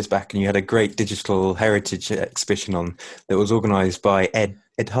couple of years back, and you had a great digital heritage exhibition on that was organised by Ed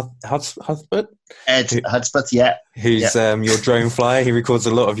Hudspeth. Ed Hudspeth, yeah. Who's your drone flyer. He records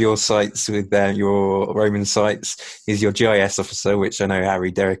a lot of your sites with your Roman sites. He's your GIS officer, which I know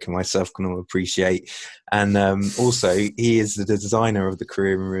Harry, Derek and myself can all appreciate. And also, he is the designer of the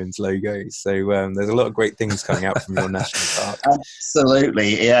Career in Ruins logo. So there's a lot of great things coming out from your national park.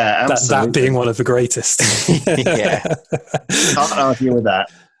 Absolutely, yeah. Absolutely. That being one of the greatest. Yeah. Can't argue with that.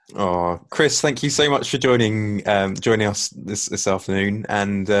 Oh, Chris, thank you so much for joining us this afternoon.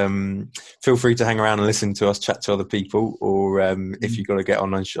 And feel free to hang around and listen to us chat to other people. Or if you've got to get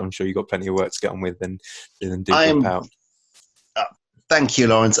on, I'm sure you've got plenty of work to get on with, then do drop out. Thank you,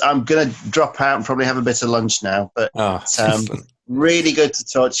 Lawrence. I'm going to drop out and probably have a bit of lunch now. But really good to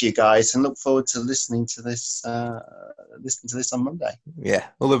talk to you guys, and look forward to listening to this on Monday. Yeah,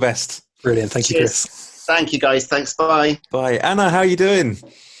 all the best. Brilliant. Thank you, Chris. Thank you, guys. Thanks. Bye. Bye. Anna, how are you doing?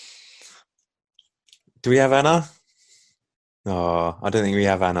 Do we have Anna? Oh, I don't think we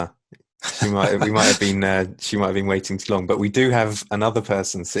have Anna. She might have been waiting too long. But we do have another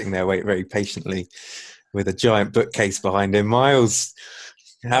person sitting there waiting very patiently with a giant bookcase behind him. Miles,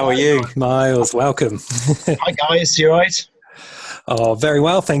 how are you? Miles, welcome. Hi guys, you all right? Oh, very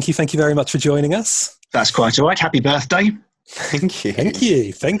well. Thank you. Thank you very much for joining us. That's quite all right. Happy birthday. Thank you. Thank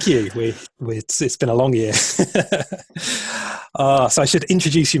you. It's been a long year. So I should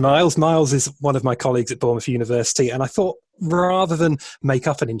introduce you, Miles. Miles is one of my colleagues at Bournemouth University, and I thought rather than make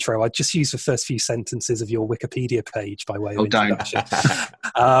up an intro, I'd just use the first few sentences of your Wikipedia page by way of introduction.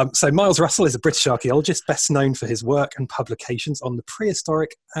 So Miles Russell is a British archaeologist, best known for his work and publications on the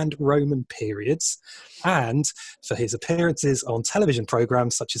prehistoric and Roman periods, and for his appearances on television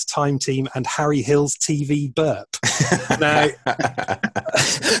programmes such as Time Team and Harry Hill's TV Burp. Now,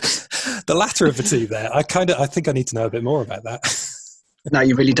 the latter of the two there, I think I need to know a bit more about that. No,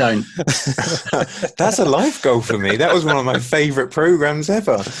 you really don't. That's a life goal for me. That was one of my favourite programmes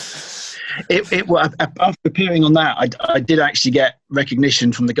ever. After appearing on that, I did actually get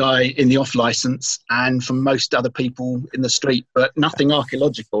recognition from the guy in the off license and from most other people in the street, but nothing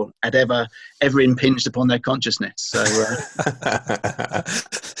archaeological had ever impinged upon their consciousness. So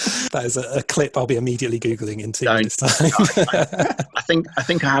that is a clip I'll be immediately Googling into this time. I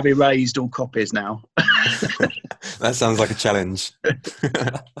think I have erased all copies now. That sounds like a challenge.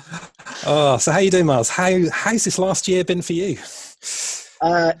 So how you doing, Miles? How's this last year been for you?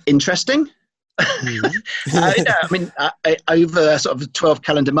 Interesting. Over sort of 12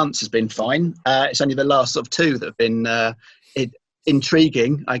 calendar months has been fine. It's only the last sort of 2 that have been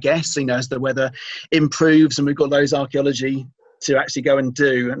intriguing, I guess, as the weather improves and we've got those archaeology to actually go and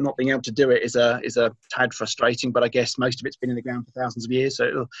do, and not being able to do it is a tad frustrating, but I guess most of it's been in the ground for thousands of years, so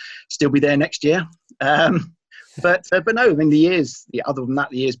it'll still be there next year. But no, I mean, other than that,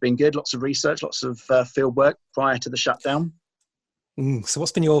 the year's been good. Lots of research, lots of field work prior to the shutdown. So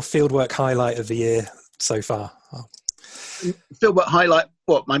what's been your fieldwork highlight of the year so far? Fieldwork highlight,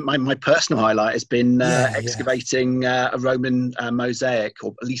 my personal highlight has been excavating a Roman mosaic,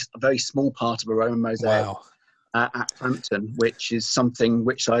 or at least a very small part of a Roman mosaic at Frampton, which is something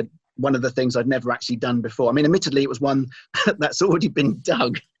which one of the things I'd never actually done before. I mean, admittedly, it was one that's already been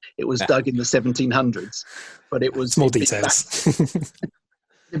dug. It was dug in the 1700s, but it was... Small details. It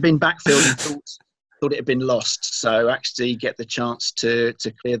had been backfilled and thought it had been lost. So actually get the chance to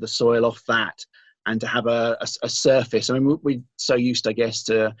clear the soil off that and to have a surface. I mean, we're so used, I guess,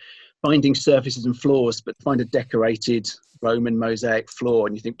 to finding surfaces and floors, but find a decorated Roman mosaic floor,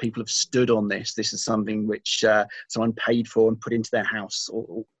 and you think people have stood on this. This is something which someone paid for and put into their house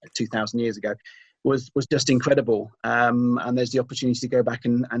 2,000 years ago. Was just incredible, and there's the opportunity to go back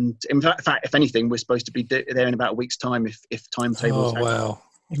and in fact, if anything, we're supposed to be there in about a week's time if timetables. Oh wow!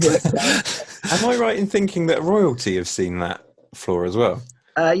 Am I right in thinking that royalty have seen that floor as well?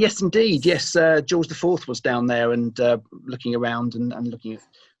 Yes, indeed. Yes, George IV was down there and looking around and looking at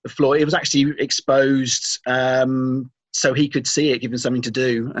the floor. It was actually exposed so he could see it, given something to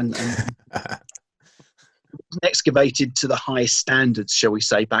do, and excavated to the highest standards, shall we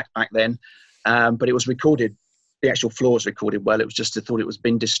say, back then. But it was recorded. The actual floor was recorded well. It was just thought it was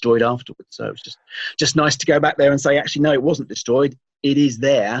been destroyed afterwards. So it was just nice to go back there and say, actually, no, it wasn't destroyed. It is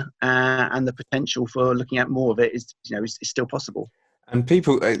there, and the potential for looking at more of it is still possible. And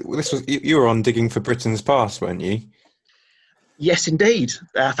people, you were on Digging for Britain's Past, weren't you? Yes, indeed.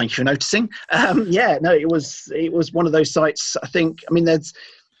 Thank you for noticing. It was one of those sites. I think. I mean,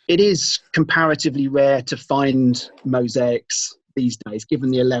 it is comparatively rare to find mosaics these days, given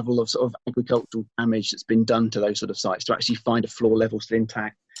the level of sort of agricultural damage that's been done to those sort of sites. To actually find a floor level still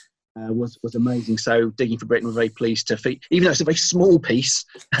intact was amazing. So Digging for Britain were very pleased to feed, even though it's a very small piece.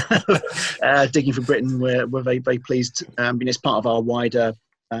 Digging for Britain were very, very pleased. It's part of our wider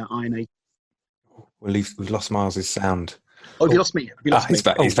Iron Age. Well, we've lost Miles's sound. Oh, have you lost me? Have you lost me? He's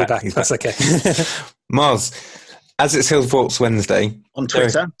back. He's we're back. He's That's back. okay. Miles, as it's Hillforts Wednesday On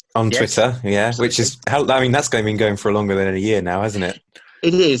Twitter. on Yes, Twitter, yeah, absolutely. which is that's been going for longer than a year now, hasn't it?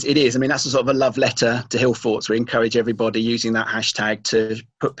 It is. I mean, that's a sort of a love letter to Hillforts. We encourage everybody using that hashtag to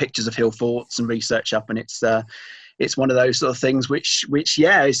put pictures of Hillforts and research up, and it's one of those sort of things which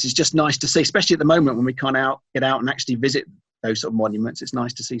it's just nice to see, especially at the moment when we can't get out and actually visit those sort of monuments. It's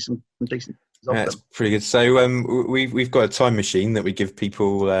nice to see some decent pictures of It's them. pretty good. So we've got a time machine that we give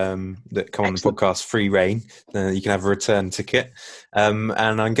people that come on the podcast free reign. You can have a return ticket, and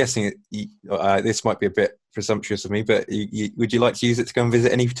I'm guessing this might be a bit presumptuous of me, but would you like to use it to go and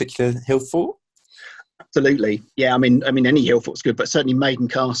visit any particular hill fort? Absolutely, yeah. I mean, any hill fort's good, but certainly Maiden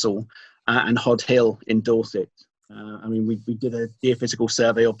Castle and Hod Hill in Dorset. I mean, we did a geophysical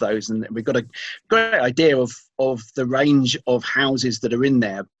survey of those, and we've got a great idea of the range of houses that are in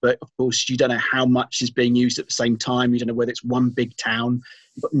there. But of course, you don't know how much is being used at the same time. You don't know whether it's one big town.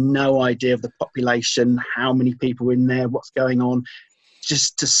 You've got no idea of the population, how many people are in there, what's going on.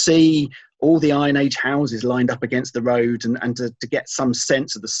 Just to see all the Iron Age houses lined up against the road and to get some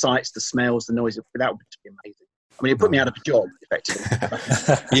sense of the sights, the smells, the noise, that would be amazing. I mean, it put me out of a job, effectively.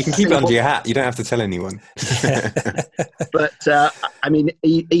 You can keep it under your hat. You don't have to tell anyone. But, I mean,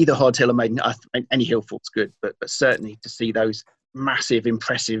 either Hod Hill or Maiden, any hill fort's good, but certainly to see those massive,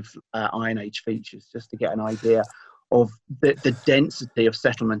 impressive Iron Age features, just to get an idea of the density of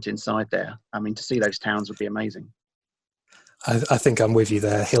settlement inside there. I mean, to see those towns would be amazing. I think I'm with you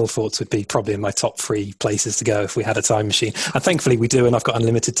there. Hillforts would be probably in my top 3 places to go if we had a time machine. And thankfully we do, and I've got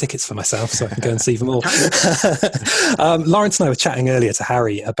unlimited tickets for myself, so I can go and see them all. Lawrence and I were chatting earlier to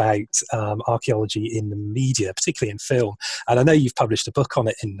Harry about archaeology in the media, particularly in film. And I know you've published a book on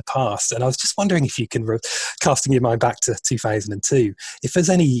it in the past, and I was just wondering if you can, casting your mind back to 2002, if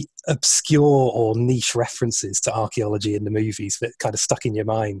there's any obscure or niche references to archaeology in the movies that kind of stuck in your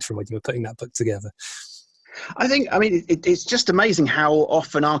mind from when you were putting that book together. I mean, it's just amazing how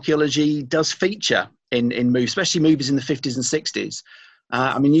often archaeology does feature in movies, especially movies in the 50s and 60s.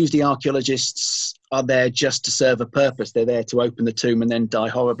 I mean, usually archaeologists are there just to serve a purpose. They're there to open the tomb and then die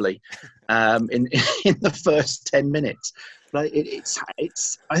horribly in the first 10 minutes. But I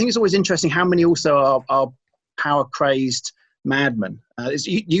think it's always interesting how many also are power-crazed madmen. It's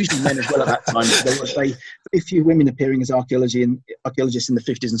usually men as well at that time. There were very few women appearing as archaeologists in the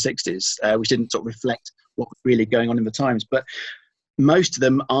 50s and 60s, which didn't sort of reflect what was really going on in the times. But most of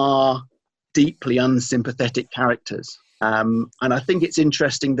them are deeply unsympathetic characters. And I think it's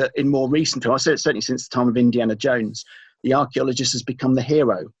interesting that in more recent times, certainly since the time of Indiana Jones, the archaeologist has become the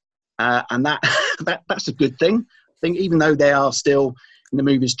hero. And that's a good thing. I think even though they are still in the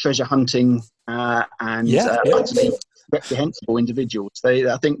movies treasure hunting utterly reprehensible individuals,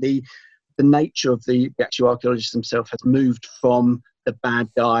 I think the nature of the actual archaeologist himself has moved from the bad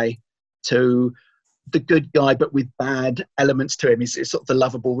guy to the good guy, but with bad elements to him. He's sort of the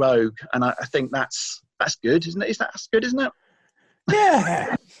lovable rogue, and I think that's good, isn't it? That's good, isn't it?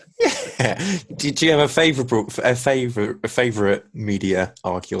 Yeah. Do you have a favorite media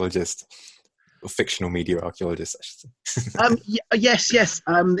archaeologist? Or fictional media archaeologist, I should say. Yes.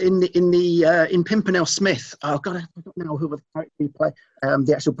 In Pimpernel Smith. Oh God, I don't know who the character he played.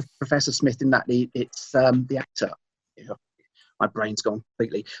 The actual Professor Smith in that. It's the actor. My brain's gone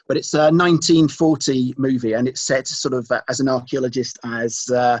completely. But it's a 1940 movie, and it's set sort of as an archaeologist, as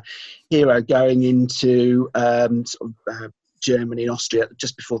a hero going into Germany and Austria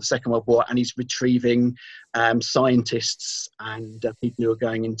just before the Second World War, and he's retrieving scientists and people who are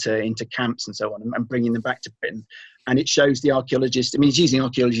going into camps and so on, and bringing them back to Britain. And it shows the archaeologist. I mean, he's using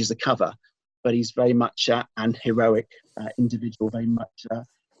archaeology as a cover, but he's very much an heroic individual, very much a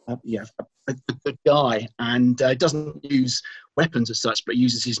good guy, and doesn't use weapons as such, but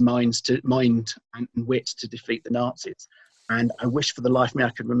uses his mind and wit to defeat the Nazis. And I wish for the life of me I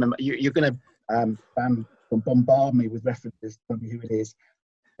could remember. You're going to bombard me with references. Tell me who it is.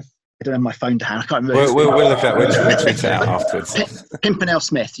 I don't have my phone to hand. I can't remember. We'll look at we'll tweet it out afterwards. Pimpernel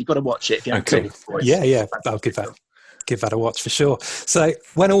Smith. You've got to watch it if you haven't seen it before. Yeah. I'll give that a watch for sure. So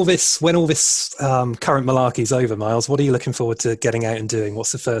when all this current malarkey's over, Miles, what are you looking forward to getting out and doing?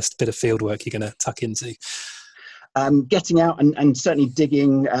 What's the first bit of field work you're going to tuck into? Getting out and certainly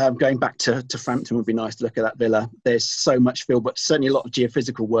digging, going back to Frampton would be nice to look at that villa. There's so much field, but certainly a lot of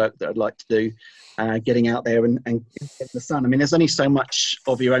geophysical work that I'd like to do. Getting out there and get the sun. I mean, there's only so much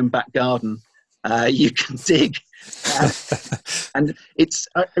of your own back garden you can dig. And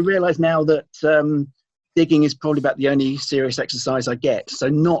I realise now that digging is probably about the only serious exercise I get. So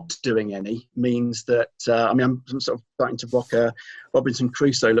not doing any means that, I'm sort of starting to rock a Robinson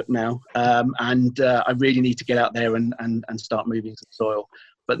Crusoe look now. And I really need to get out there and start moving some soil.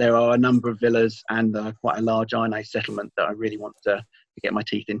 But there are a number of villas and quite a large INA settlement that I really want to get my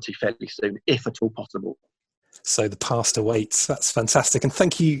teeth into fairly soon, if at all possible. So the past awaits. That's fantastic. And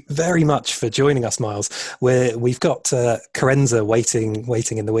thank you very much for joining us, Miles. We've got Carenza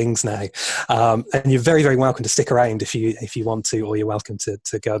waiting in the wings now. And you're very, very welcome to stick around if you want to, or you're welcome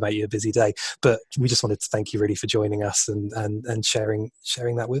to go about your busy day. But we just wanted to thank you really for joining us and sharing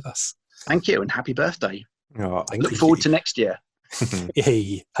that with us. Thank you, and happy birthday. Oh, Look forward to next year.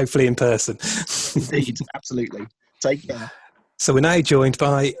 Yay, hopefully in person. Indeed, absolutely. Take care. So we're now joined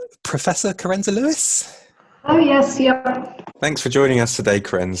by Professor Carenza Lewis. Oh yes, yeah. Thanks for joining us today,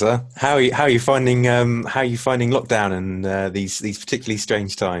 Carenza. How are you finding lockdown and these particularly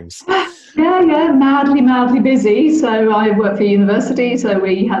strange times? Yeah, madly busy. So I work for a university, so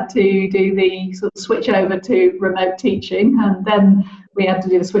we had to do the sort of switch over to remote teaching, and then we had to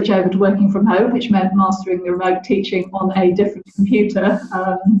do the switch over to working from home, which meant mastering the remote teaching on a different computer,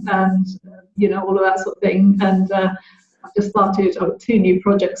 and all of that sort of thing. And I've just started, I've got 2 new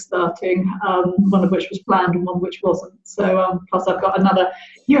projects starting, one of which was planned and one which wasn't. So plus I've got another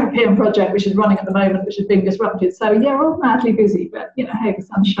European project which is running at the moment, which is being disrupted. So yeah, we're all madly busy, but hey, the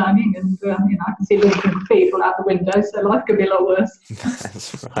sun's shining and I can see the people out the window, so life could be a lot worse.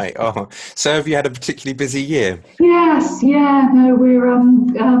 That's right. Oh, so have you had a particularly busy year? Yes, yeah, no, we're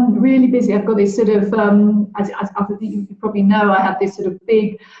really busy. I've got this sort of, I think you probably know, I have this sort of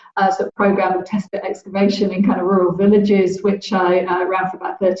big sort of program of test pit excavation in kind of rural villages, which I ran for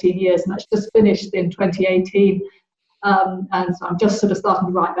about 13 years, and that's just finished in 2018. And so I'm just sort of starting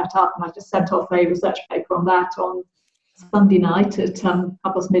to write that up, and I just sent off a research paper on that on Sunday night at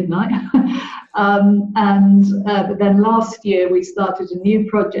midnight. But then last year we started a new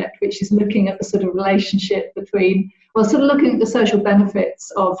project which is looking at the sort of relationship between, well, sort of looking at the social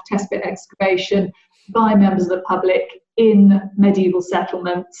benefits of test pit excavation by members of the public in medieval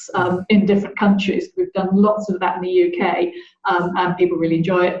settlements in different countries. We've done lots of that in the UK, and people really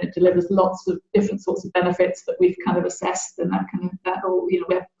enjoy it, and it delivers lots of different sorts of benefits that we've kind of assessed, and we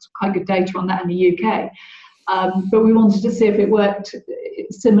have quite good data on that in the UK. But we wanted to see if it worked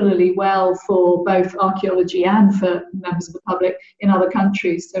similarly well for both archaeology and for members of the public in other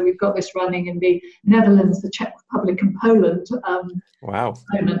countries. So we've got this running in the Netherlands, the Czech Republic and Poland. Wow. At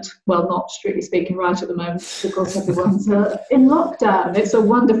the moment. Well, not strictly speaking right at the moment, because everyone's in lockdown. It's a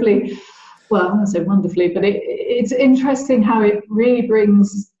wonderfully, well, I won't say wonderfully, but it's interesting how it really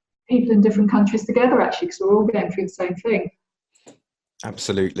brings people in different countries together, actually, because we're all going through the same thing.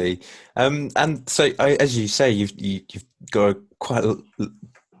 Absolutely. And so, as you say, you've got quite a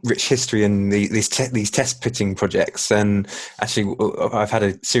rich history in these test pitting projects, and actually I've had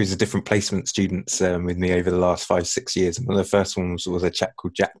a series of different placement students with me over the last 5-6 years, and one of the first ones was a chap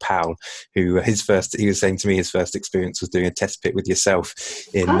called Jack Powell, who he was saying to me his first experience was doing a test pit with yourself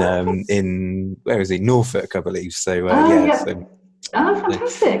in where is he, Norfolk, I believe. So Oh,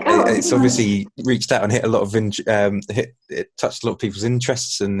 fantastic! It's obviously reached out and hit a lot of it touched a lot of people's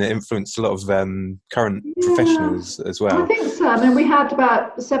interests and influenced a lot of current professionals as well. I think so. I mean, we had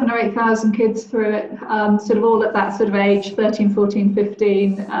about 7,000 or 8,000 kids through it, sort of all at that sort of age, 13, 14,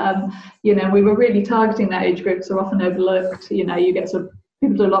 15. We were really targeting that age group, so often overlooked. You get sort of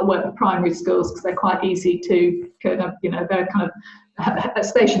people do a lot of work with primary schools because they're quite easy to kind of, they're kind of a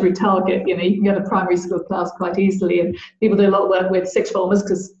stationary target. You can get a primary school class quite easily, and people do a lot of work with sixth formers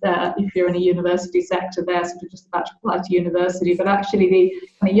because if you're in a university sector, they're sort of just about to apply to university. But actually, the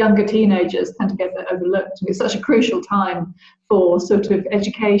kind of younger teenagers tend to get overlooked, and it's such a crucial time for sort of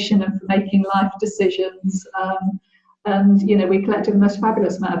education and for making life decisions. And we collected the most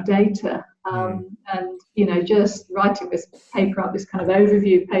fabulous amount of data, and just writing this paper up, this kind of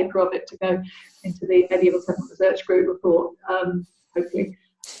overview paper of it to go into the Medieval Settlement Research Group report. Hopefully,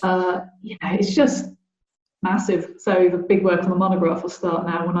 it's just massive. So the big work on the monograph will start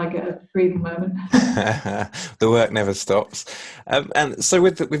now when I get a breathing moment. The work never stops. And so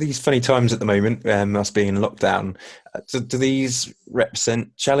with these funny times at the moment, us being in lockdown, do these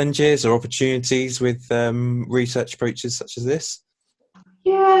represent challenges or opportunities with research approaches such as this?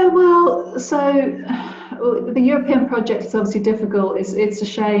 Yeah, well, so the European project is obviously difficult. It's a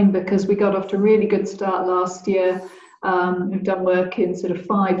shame because we got off to a really good start last year. We've done work in sort of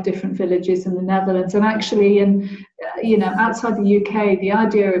 5 different villages in the Netherlands, and actually outside the UK, the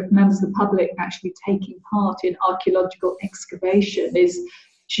idea of members of the public actually taking part in archaeological excavation is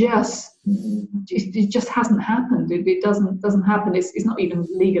it just hasn't happened. It doesn't happen. It's not even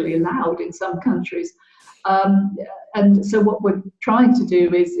legally allowed in some countries. And so what we're trying to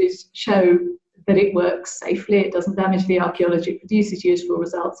do is show that it works safely, it doesn't damage the archaeology, it produces useful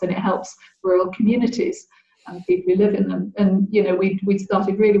results, and it helps rural communities and people who live in them. And, you know, we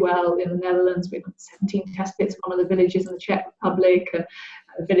started really well in the Netherlands. We've got 17 test pits, one of the villages in the Czech Republic,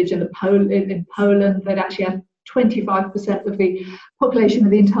 a village in Poland that actually had 25% of the population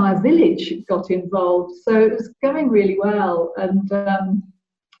of the entire village got involved. So it was going really well, and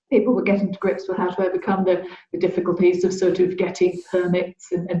people were getting to grips with how to overcome the difficulties of sort of getting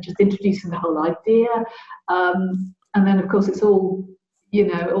permits and just introducing the whole idea. And then, of course, it's all, you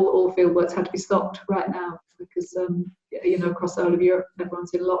know, all field works had to be stopped right now because, you know, across the whole of Europe,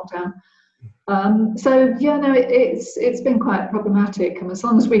 everyone's in lockdown. So, yeah, no, it's been quite problematic. And as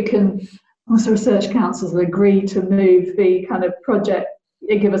long as we can, once the research councils agree to move the kind of project,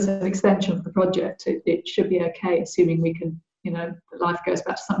 give us an extension of the project, it should be okay, assuming we can, you know, life goes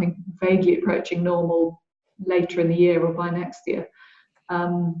back to something vaguely approaching normal later in the year or by next year.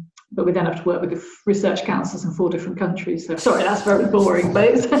 But we then have to work with the research councils in 4 different countries. So sorry, that's very boring,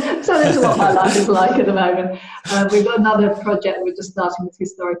 but so this is what my life is like at the moment. We've got another project we're just starting with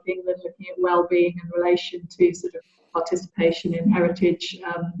Historic England, looking at well-being in relation to sort of participation in heritage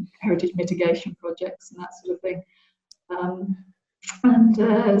mitigation projects and that sort of thing.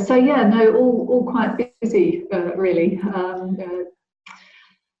 So yeah, no, all quite busy, really.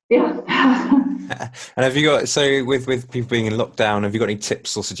 Yeah. And have you got, so with people being in lockdown, have you got any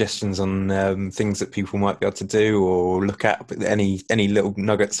tips or suggestions on things that people might be able to do or look at? Any little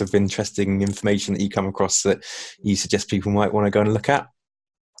nuggets of interesting information that you come across that you suggest people might want to go and look at?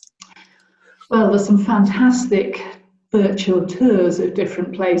 Well, there's some fantastic virtual tours of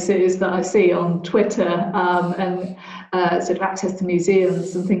different places that I see on Twitter, and sort of access to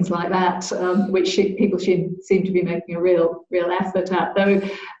museums and things like that, which people seem to be making a real effort at, though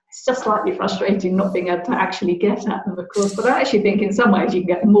it's just slightly frustrating not being able to actually get at them, of course. But I actually think in some ways you can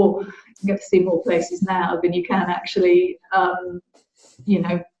get to see more places now than you can actually, you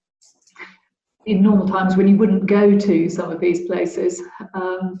know, in normal times when you wouldn't go to some of these places.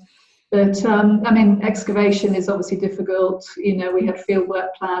 But I mean, excavation is obviously difficult. You know, we had field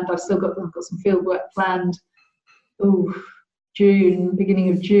work planned. I've got some field work planned.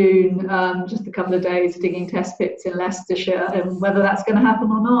 Beginning of June, just a couple of days digging test pits in Leicestershire, and whether that's going to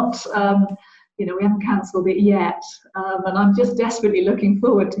happen or not, you know, we haven't cancelled it yet. And I'm just desperately looking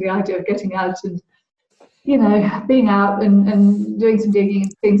forward to the idea of getting out and, you know, being out and doing some digging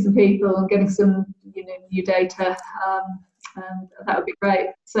and seeing some people and getting some, you know, new data. And that would be great.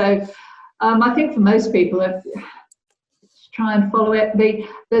 So I think for most people, try and follow it.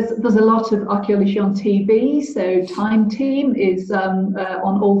 There's a lot of archaeology on TV. So Time Team is on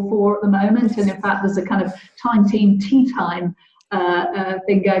All 4 at the moment, and in fact, there's a kind of Time Team tea time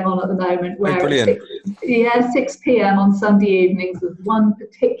thing going on at the moment, where 6 p.m. on Sunday evenings, there's one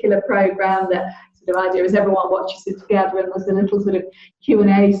particular program that the idea is everyone watches it together, and there's a little sort of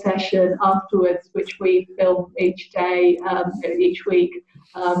Q&A session afterwards, which we film each day, each week,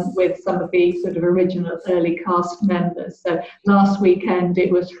 with some of the sort of original early cast members. So last weekend it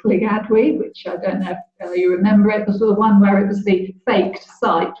was Llygad-wy, which I don't know if you remember it. It was the one where it was the faked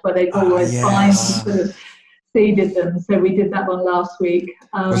site where they'd always find and sort of seeded them. So we did that one last week.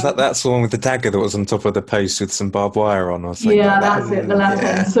 Was that's the one with the dagger that was on top of the post with some barbed wire on or something? Yeah, that's it, the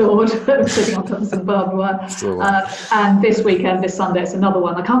lantern sword sitting on top of some barbed wire. And this weekend, this Sunday, it's another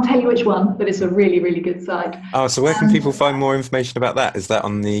one. I can't tell you which one, but it's a really, really good site. Oh, so where can people find more information about that? Is that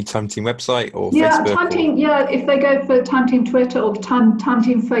on the Time Team website or Facebook? Time Team, if they go for Time Team Twitter or the Time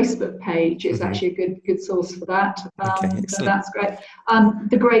Team Facebook page, is actually a good source for that. So that's great.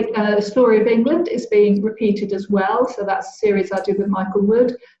 The Great Story of England is being repeated as well. So that's a series I did with Michael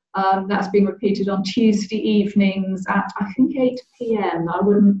Wood. That's being repeated on Tuesday evenings at, I think, 8 p.m. I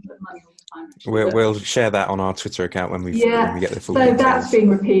wouldn't put money on time. We'll share that on our Twitter account when we get the full details. So that's being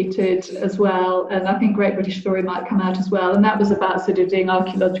repeated as well, and I think Great British Story might come out as well. And that was about sort of doing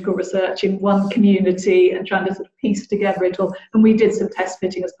archaeological research in one community and trying to sort of piece together it all. And we did some test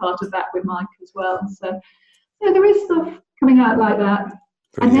fitting as part of that with Mike as well. So there is stuff coming out like that.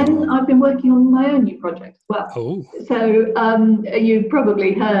 Brilliant. And then I've been working on my own new project as well. Oh. So you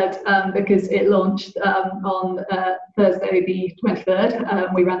probably heard, because it launched on Thursday the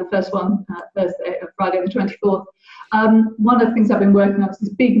 23rd. We ran the first one Friday the 24th. One of the things I've been working on is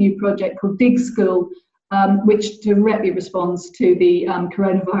this big new project called Dig School, which directly responds to the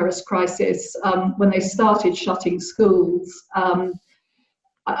coronavirus crisis. When they started shutting schools,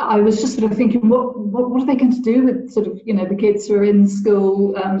 I was just sort of thinking, what are they going to do with sort of, the kids who are in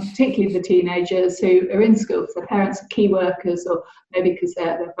school, particularly the teenagers who are in school because their parents are key workers or maybe because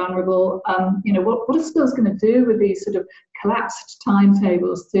they're vulnerable. What are schools going to do with these sort of collapsed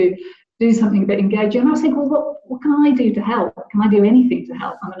timetables to do something a bit engaging? And I was thinking, well, what can I do to help? Can I do anything to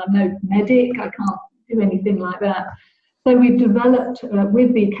help? I mean, I'm no medic. I can't do anything like that. So we've developed,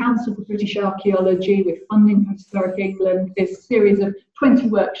 with the Council for British Archaeology, with funding from Historic England, this series of 20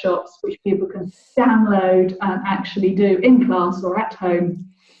 workshops which people can download and actually do in class or at home,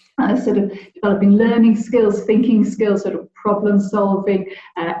 sort of developing learning skills, thinking skills, sort of problem solving,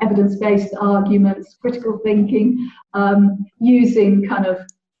 evidence-based arguments, critical thinking, using kind of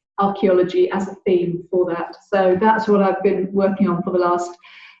archaeology as a theme for that. So that's what I've been working on for the last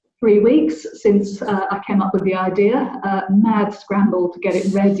 3 weeks since I came up with the idea. Mad scramble to get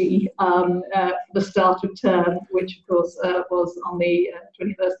it ready for the start of term, which of course was on the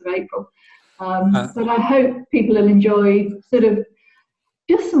 21st of April. But I hope people will enjoy sort of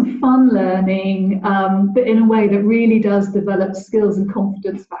just some fun learning, but in a way that really does develop skills and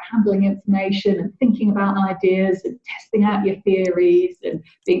confidence about handling information and thinking about ideas and testing out your theories and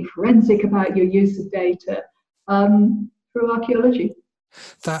being forensic about your use of data through archaeology.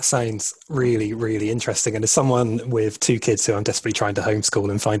 That sounds really, really interesting. And as someone with 2 kids who I'm desperately trying to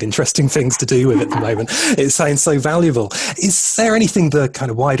homeschool and find interesting things to do with at the moment, it sounds so valuable. Is there anything the kind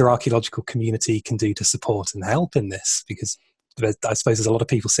of wider archaeological community can do to support and help in this? Because I suppose there's a lot of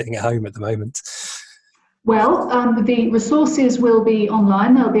people sitting at home at the moment. Well, the resources will be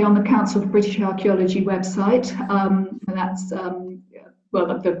online. They'll be on the Council for British Archaeology website. And that's, the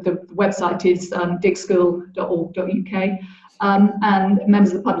website is digschool.org.uk. And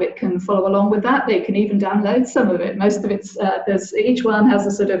members of the public can follow along with that. They can even download some of it. Most of it's, each one has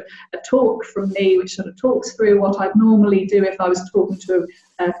a sort of a talk from me, which sort of talks through what I'd normally do if I was talking to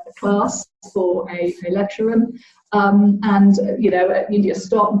a class or a lecture room. You just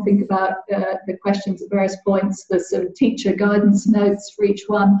stop and think about the questions at various points. There's some teacher guidance notes for each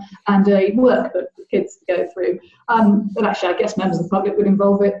one and a workbook for kids to go through. But actually, I guess members of the public would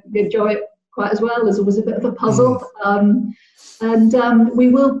enjoy it quite as well. There's always a bit of a puzzle. We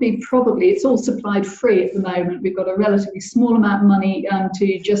will be it's all supplied free at the moment. We've got a relatively small amount of money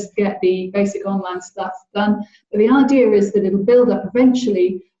to just get the basic online stuff done. But the idea is that it'll build up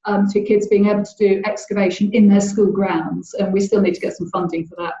eventually to kids being able to do excavation in their school grounds. And we still need to get some funding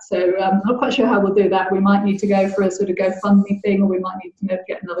for that. So I'm not quite sure how we'll do that. We might need to go for a sort of GoFundMe thing, or we might need to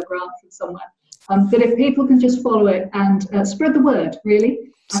get another grant from somewhere. But if people can just follow it and spread the word, really.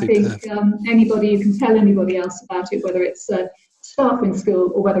 I think you can tell anybody else about it, whether it's staff in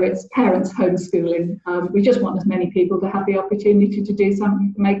school or whether it's parents homeschooling. We just want as many people to have the opportunity to do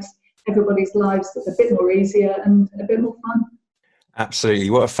something that makes everybody's lives a bit more easier and a bit more fun. Absolutely.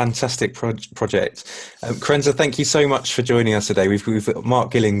 What a fantastic project. Carenza, thank you so much for joining us today. We've got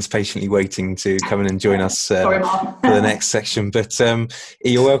Mark Gillings patiently waiting to come in and join us for the next section. But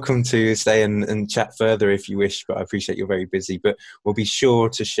you're welcome to stay and chat further if you wish, but I appreciate you're very busy. But we'll be sure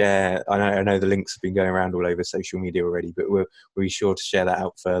to share, I know the links have been going around all over social media already, but we'll be sure to share that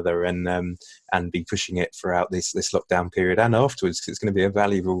out further and be pushing it throughout this lockdown period and afterwards, because it's going to be a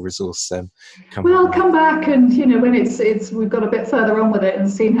valuable resource. Come back and, when we've got a bit further on with it and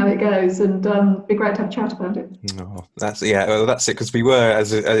seeing how it goes, and be great to have a chat about it. Oh, that's it, because we were,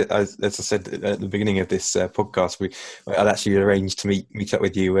 as I said at the beginning of this podcast, I'd actually arranged to meet up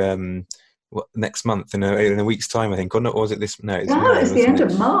with you next month in a week's time, I think, or was it this? No, it's the end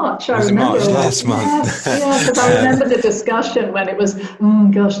of March. I remember. March last month? Yes, because I remember the discussion when it was,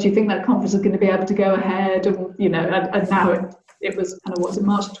 gosh, do you think that conference is going to be able to go ahead? And and now it was kind of, was it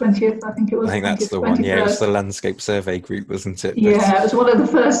March 20th? I think it was. I think that's the 21st one. Yeah, it was the Landscape Survey Group, wasn't it? Yeah, it was one of the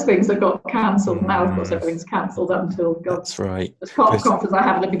first things that got cancelled. Now, of course, everything's cancelled up until That's right. The conference I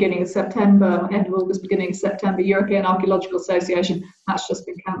have at the beginning of September, end of August, beginning of September, European Archaeological Association. That's just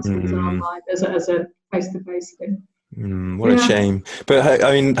been cancelled as online as a face-to-face thing. What a shame. But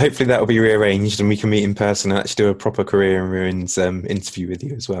I mean, hopefully that will be rearranged and we can meet in person and actually do a proper Career in Ruins interview with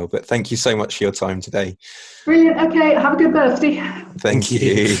you as well. But thank you so much for your time today. Brilliant. Okay, have a good birthday. Thank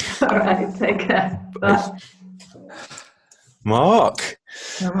you. All right, take care. Bye. Mark.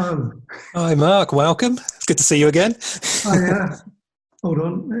 Hello. Hi, Mark. Welcome. It's good to see you again. Oh, yeah. Hold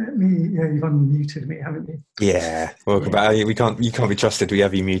on. You've unmuted me, haven't you? Yeah. Welcome back. You can't be trusted. We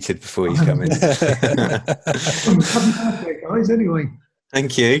have you muted before you come in. Happy birthday, guys. Anyway.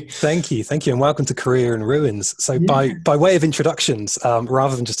 Thank you. Thank you, and welcome to Career in Ruins. So, by way of introductions,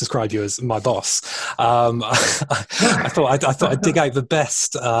 rather than just describe you as my boss, I thought I'd dig out the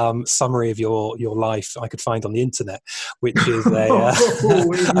best summary of your life I could find on the internet, which is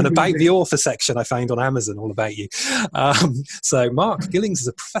an about the author section I found on Amazon, all about you. So, Mark Gillings is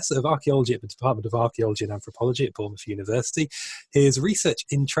a professor of archaeology at the Department of Archaeology and Anthropology at Bournemouth University. His research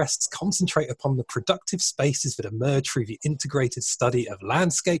interests concentrate upon the productive spaces that emerge through the integrated study of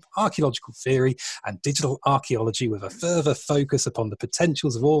landscape, archaeological theory, and digital archaeology, with a further focus upon the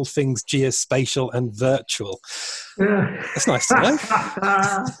potentials of all things geospatial and virtual. Yeah. That's nice to know.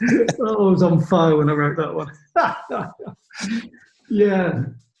 I was on fire when I wrote that one. Yeah,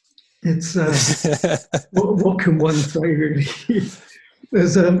 it's what can one say, really?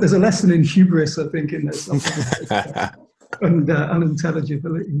 There's a lesson in hubris, I think, in there something. And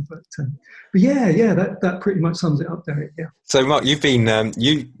unintelligibility, but yeah, that pretty much sums it up, Derek. Yeah. So, Mark, you've been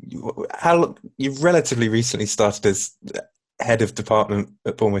you've relatively recently started as head of department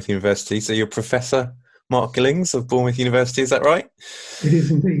at Bournemouth University. So you're Professor Mark Gillings of Bournemouth University. Is that right? It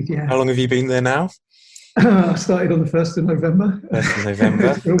is indeed. Yeah. How long have you been there now? I started on the 1st of November. 1st of November.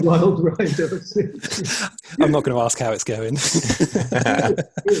 It's been a wild ride ever since. I'm not going to ask how it's going.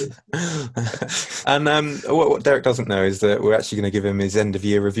 And what Derek doesn't know is that we're actually going to give him his end of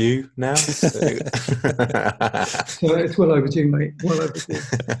year review now. So it's well overdue, mate. Well overdue.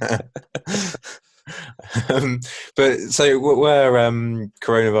 But so where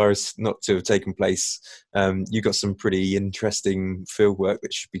coronavirus not to have taken place, you got some pretty interesting field work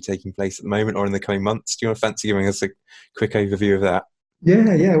that should be taking place at the moment or in the coming months. Do you want to fancy giving us a quick overview of that?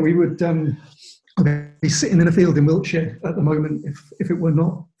 Yeah, we would be sitting in a field in Wiltshire at the moment if it were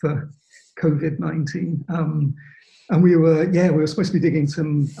not for COVID-19. And we were supposed to be digging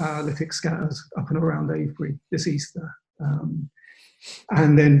some lithic scatters up and around Avebury this Easter.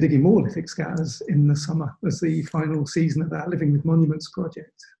 And then digging more lithic scatters in the summer as the final season of our Living with Monuments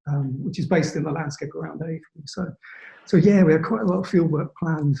project, which is based in the landscape around Avebury. So yeah, we had quite a lot of fieldwork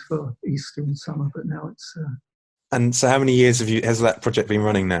planned for Easter and summer, but now it's... And so how many years has that project been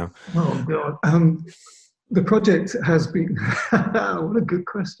running now? Oh, God. The project has been... what a good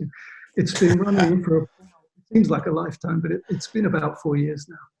question. It's been running for, it seems like a lifetime, but it's been about 4 years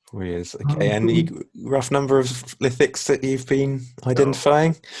now. 4 years, okay. And the rough number of lithics that you've been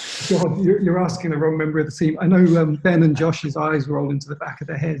identifying? God, you're asking the wrong member of the team. I know Ben and Josh's eyes roll into the back of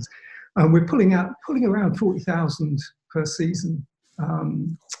their heads. We're pulling around 40,000 per season,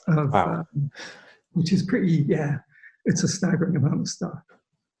 wow. Which is pretty, it's a staggering amount of stuff.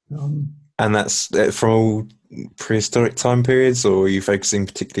 And that's from all prehistoric time periods, or are you focusing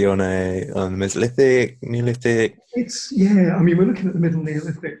particularly on the Mesolithic, Neolithic? We're looking at the Middle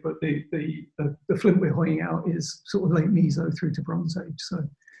Neolithic, but the flint we're hoying out is sort of late Meso through to Bronze Age, so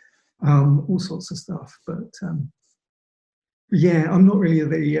all sorts of stuff. But I'm not really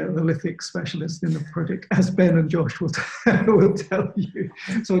the lithic specialist in the project, as Ben and Josh will tell you.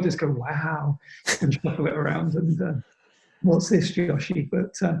 So I'll just go, wow, and shuffle it around and what's this, Joshy?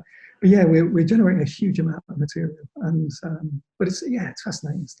 But yeah, we're generating a huge amount of material, and but it's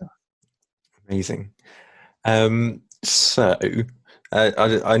fascinating stuff. Amazing. So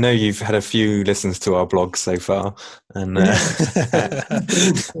I know you've had a few listens to our blog so far, and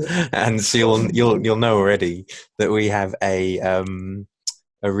and so you'll know already that we have a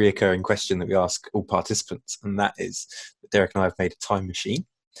reoccurring question that we ask all participants, and that is that Derek and I have made a time machine.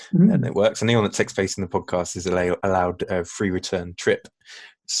 And it works. Anyone that takes place in the podcast is allowed a free return trip.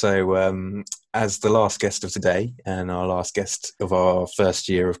 So as the last guest of today and our last guest of our first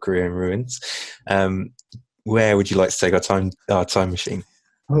year of Career in Ruins, where would you like to take our time machine?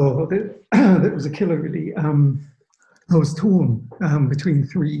 Oh, that was a killer, really. I was torn between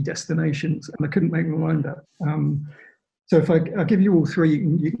 3 destinations and I couldn't make my mind up. So if I'll give you all 3,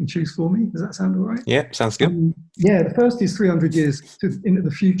 you can choose for me. Does that sound all right? Yeah, sounds good. The first is 300 years into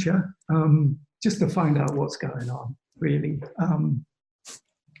the future, just to find out what's going on, really.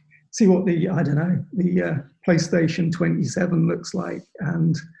 See what the PlayStation 27 looks like.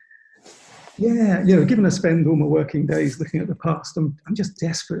 And given I spend all my working days looking at the past, I'm just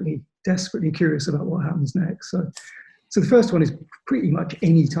desperately curious about what happens next. So the first one is pretty much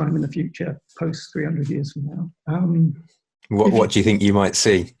any time in the future, post 300 years from now. What do you think you might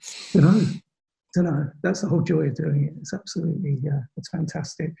see? Don't know. That's the whole joy of doing it. It's absolutely, it's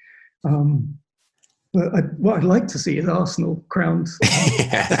fantastic. But what I'd like to see is Arsenal crowned the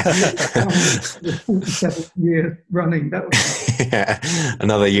 47th year running. That would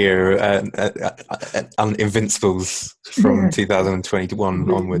Another year, Invincibles from 2021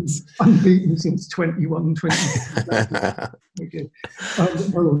 onwards. Unbeaten since 21, 20.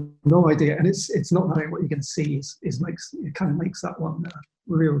 Well, no idea. And it's not knowing what you're going to see it kind of makes that one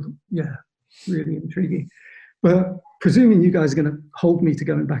really intriguing. But presuming you guys are going to hold me to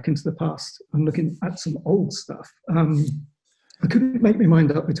going back into the past and looking at some old stuff, I couldn't make my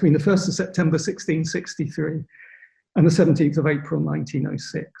mind up between the 1st of September 1663 and the 17th of April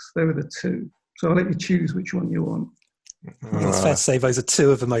 1906. They were the two. So I'll let you choose which one you want. It's fair to say those are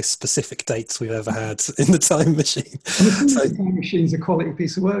two of the most specific dates we've ever had in the time machine. The time machine's a quality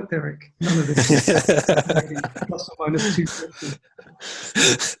piece of work, Derek. None of this plus or minus 250.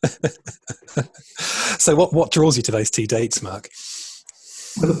 So what draws you to those two dates, Mark?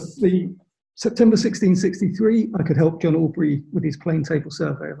 Well, the September 1663, I could help John Aubrey with his plane table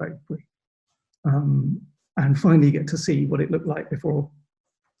survey of Avebury, and finally get to see what it looked like before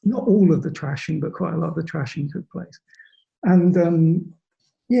not all of the trashing, but quite a lot of the trashing took place. And that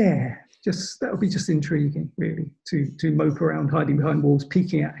would be just intriguing, really, to mope around hiding behind walls,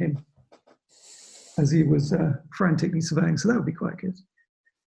 peeking at him as he was frantically surveying. So that would be quite good.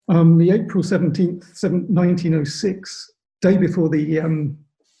 The April 17th, 1906, day before the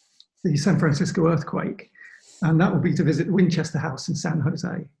San Francisco earthquake, and that would be to visit the Winchester House in San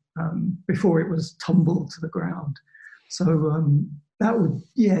Jose before it was tumbled to the ground. So that would,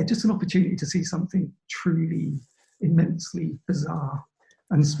 just an opportunity to see something truly immensely bizarre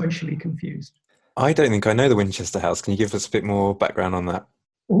and spatially confused. I don't think I know the Winchester House. Can you give us a bit more background on that?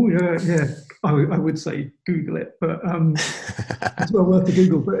 Oh, yeah. I would say Google it, but it's well worth the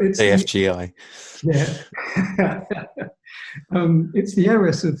Google. But it's AFGI. Yeah. It's the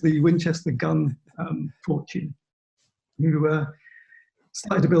heiress of the Winchester gun fortune who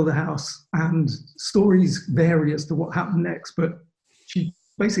started to build a house, and stories vary as to what happened next, but she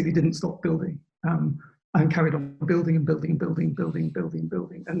basically didn't stop building and carried on building and building and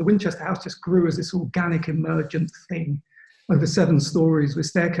building. And the Winchester House just grew as this organic, emergent thing over 7 stories with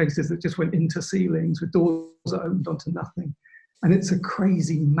staircases that just went into ceilings, with doors that opened onto nothing. And it's a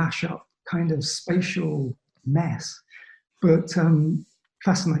crazy mashup kind of spatial mess, but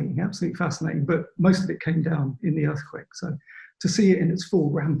fascinating, absolutely fascinating. But most of it came down in the earthquake. So to see it in its full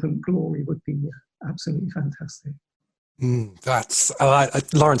rampant glory would be absolutely fantastic. That's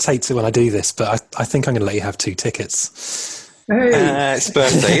Lawrence hates it when I do this, but I think I'm going to let you have 2 tickets. Hey, It's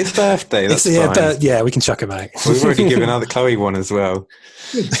birthday. It's birthday. That's fine. We can chuck them out. We've already given out the Chloe one as well.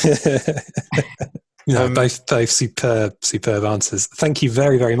 Both superb answers. Thank you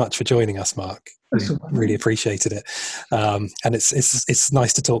very, very much for joining us, Mark. Really appreciated it. And it's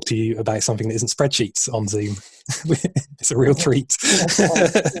nice to talk to you about something that isn't spreadsheets on Zoom. It's a real treat.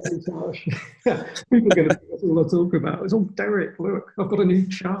 People are going to think that's all I talk about. It's all Derek. Look, I've got a new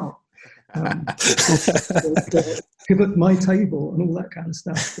chart. Pivot my table and all that kind of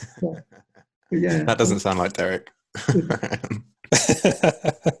stuff. But yeah, that doesn't sound like Derek.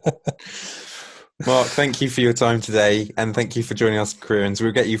 Mark, thank you for your time today, and thank you for joining us, Career-ins.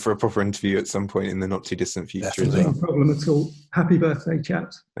 We'll get you for a proper interview at some point in the not too distant future. No problem at all. Happy birthday,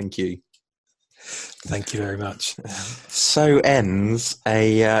 chaps. Thank you. Thank you very much. So ends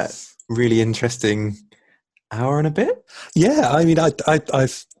a really interesting hour and a bit. Yeah, I mean,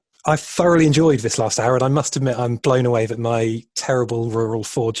 I've thoroughly enjoyed this last hour, and I must admit I'm blown away that my terrible rural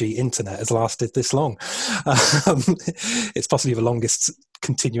 4G internet has lasted this long. It's possibly the longest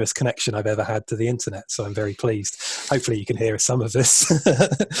continuous connection I've ever had to the internet, so I'm very pleased. Hopefully you can hear some of this.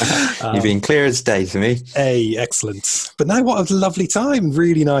 You've been clear as day to me. Hey, excellent. But no, what a lovely time.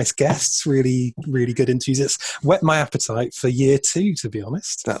 Really nice guests, really, really good interviews. It's whet my appetite for year 2, to be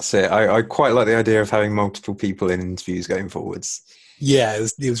honest. That's it. I quite like the idea of having multiple people in interviews going forwards. Yeah,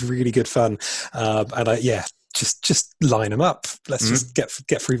 it was really good fun. Just line them up. Let's just get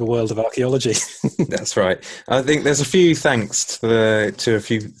through the world of archaeology. That's right. I think there's a few thanks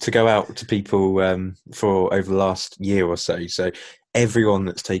to go out to people for over the last year or so. So everyone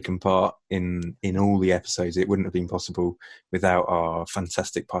that's taken part in all the episodes, it wouldn't have been possible without our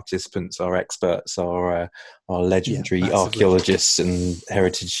fantastic participants, our experts, our legendary archaeologists and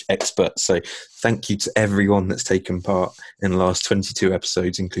heritage experts. So thank you to everyone that's taken part in the last 22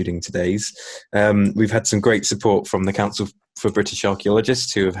 episodes, including today's. We've had some great support from the Council for British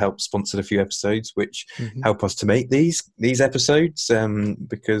Archaeologists, who have helped sponsor a few episodes, which help us to make these episodes,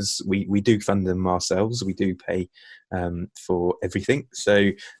 because we do fund them ourselves. We do pay for everything,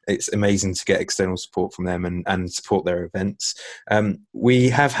 so it's amazing to get external support from them and support their events. We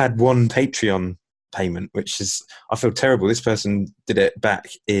have had one Patreon payment, which is, I feel terrible. This person did it back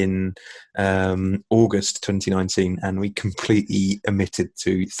in August 2019, and we completely omitted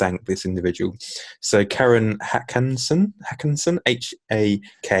to thank this individual. So Karen Hackinson, Hakanson,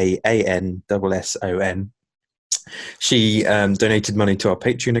 she donated money to our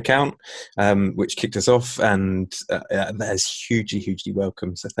Patreon account, which kicked us off, and that is hugely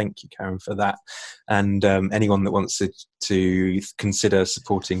welcome. So thank you, Karen, for that. And anyone that wants to consider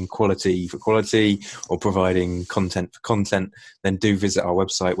supporting quality for quality or providing content for content, then do visit our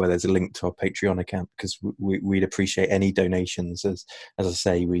website where there's a link to our Patreon account, because we'd appreciate any donations. As I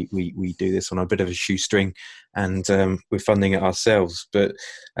say, we do this on a bit of a shoestring, and we're funding it ourselves. But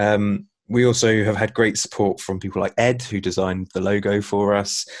we also have had great support from people like Ed, who designed the logo for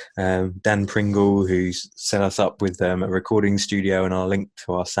us, Dan Pringle, who's set us up with a recording studio, and our link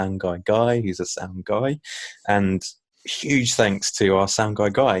to our sound guy, who's a sound guy. And huge thanks to our sound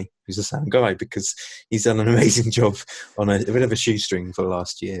guy, who's a sound guy, because he's done an amazing job on a bit of a shoestring for the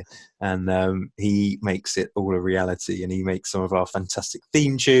last year. And he makes it all a reality, and he makes some of our fantastic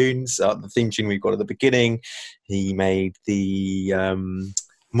theme tunes. The theme tune we've got at the beginning, he made the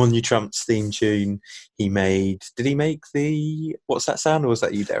Monutrumps theme tune. Did he make the What's That Sound, or was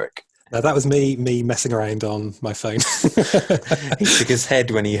that you, Derek? No, that was me messing around on my phone. He shook his head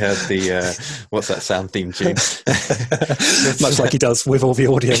when he heard the What's That Sound theme tune. Much like he does with all the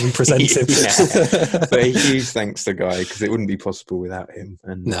audio we presented. Yeah. But a huge thanks to Guy, because it wouldn't be possible without him.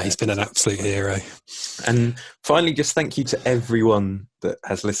 And no, he's been an absolute hero. And finally, just thank you to everyone that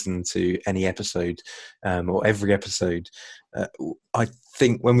has listened to any episode, or every episode. I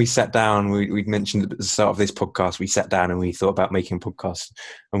think when we sat down, we mentioned at the start of this podcast, we sat down and we thought about making a podcast,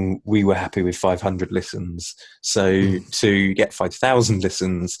 and we were happy with 500 listens. So to get 5,000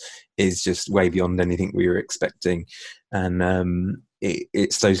 listens is just way beyond anything we were expecting. And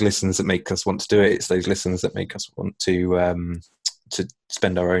it's those listens that make us want to do it. It's those listens that make us want to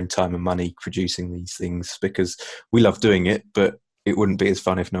spend our own time and money producing these things, because we love doing it, but it wouldn't be as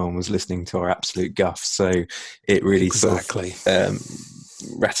fun if no one was listening to our absolute guff. So it really sort of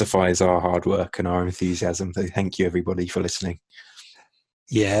ratifies our hard work and our enthusiasm. So thank you, everybody, for listening.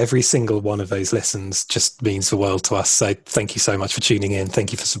 Yeah, every single one of those listens just means the world to us. So thank you so much for tuning in.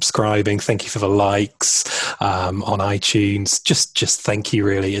 Thank you for subscribing. Thank you for the likes on iTunes. Just thank you,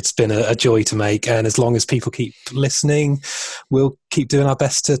 really. It's been a joy to make. And as long as people keep listening, we'll keep doing our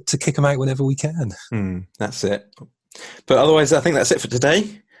best to kick them out whenever we can. That's it. But otherwise, I think that's it for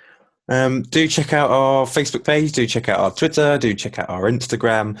today. Do check out our Facebook page. Do check out our Twitter. Do check out our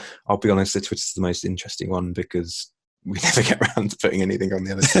Instagram. I'll be honest, the Twitter's the most interesting one, because we never get around to putting anything on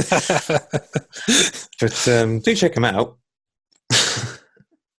the other side. But do check them out.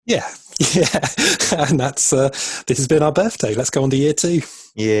 Yeah. And that's this has been our birthday. Let's go on to year 2.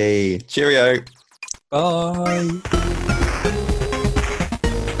 Yay. Cheerio. Bye.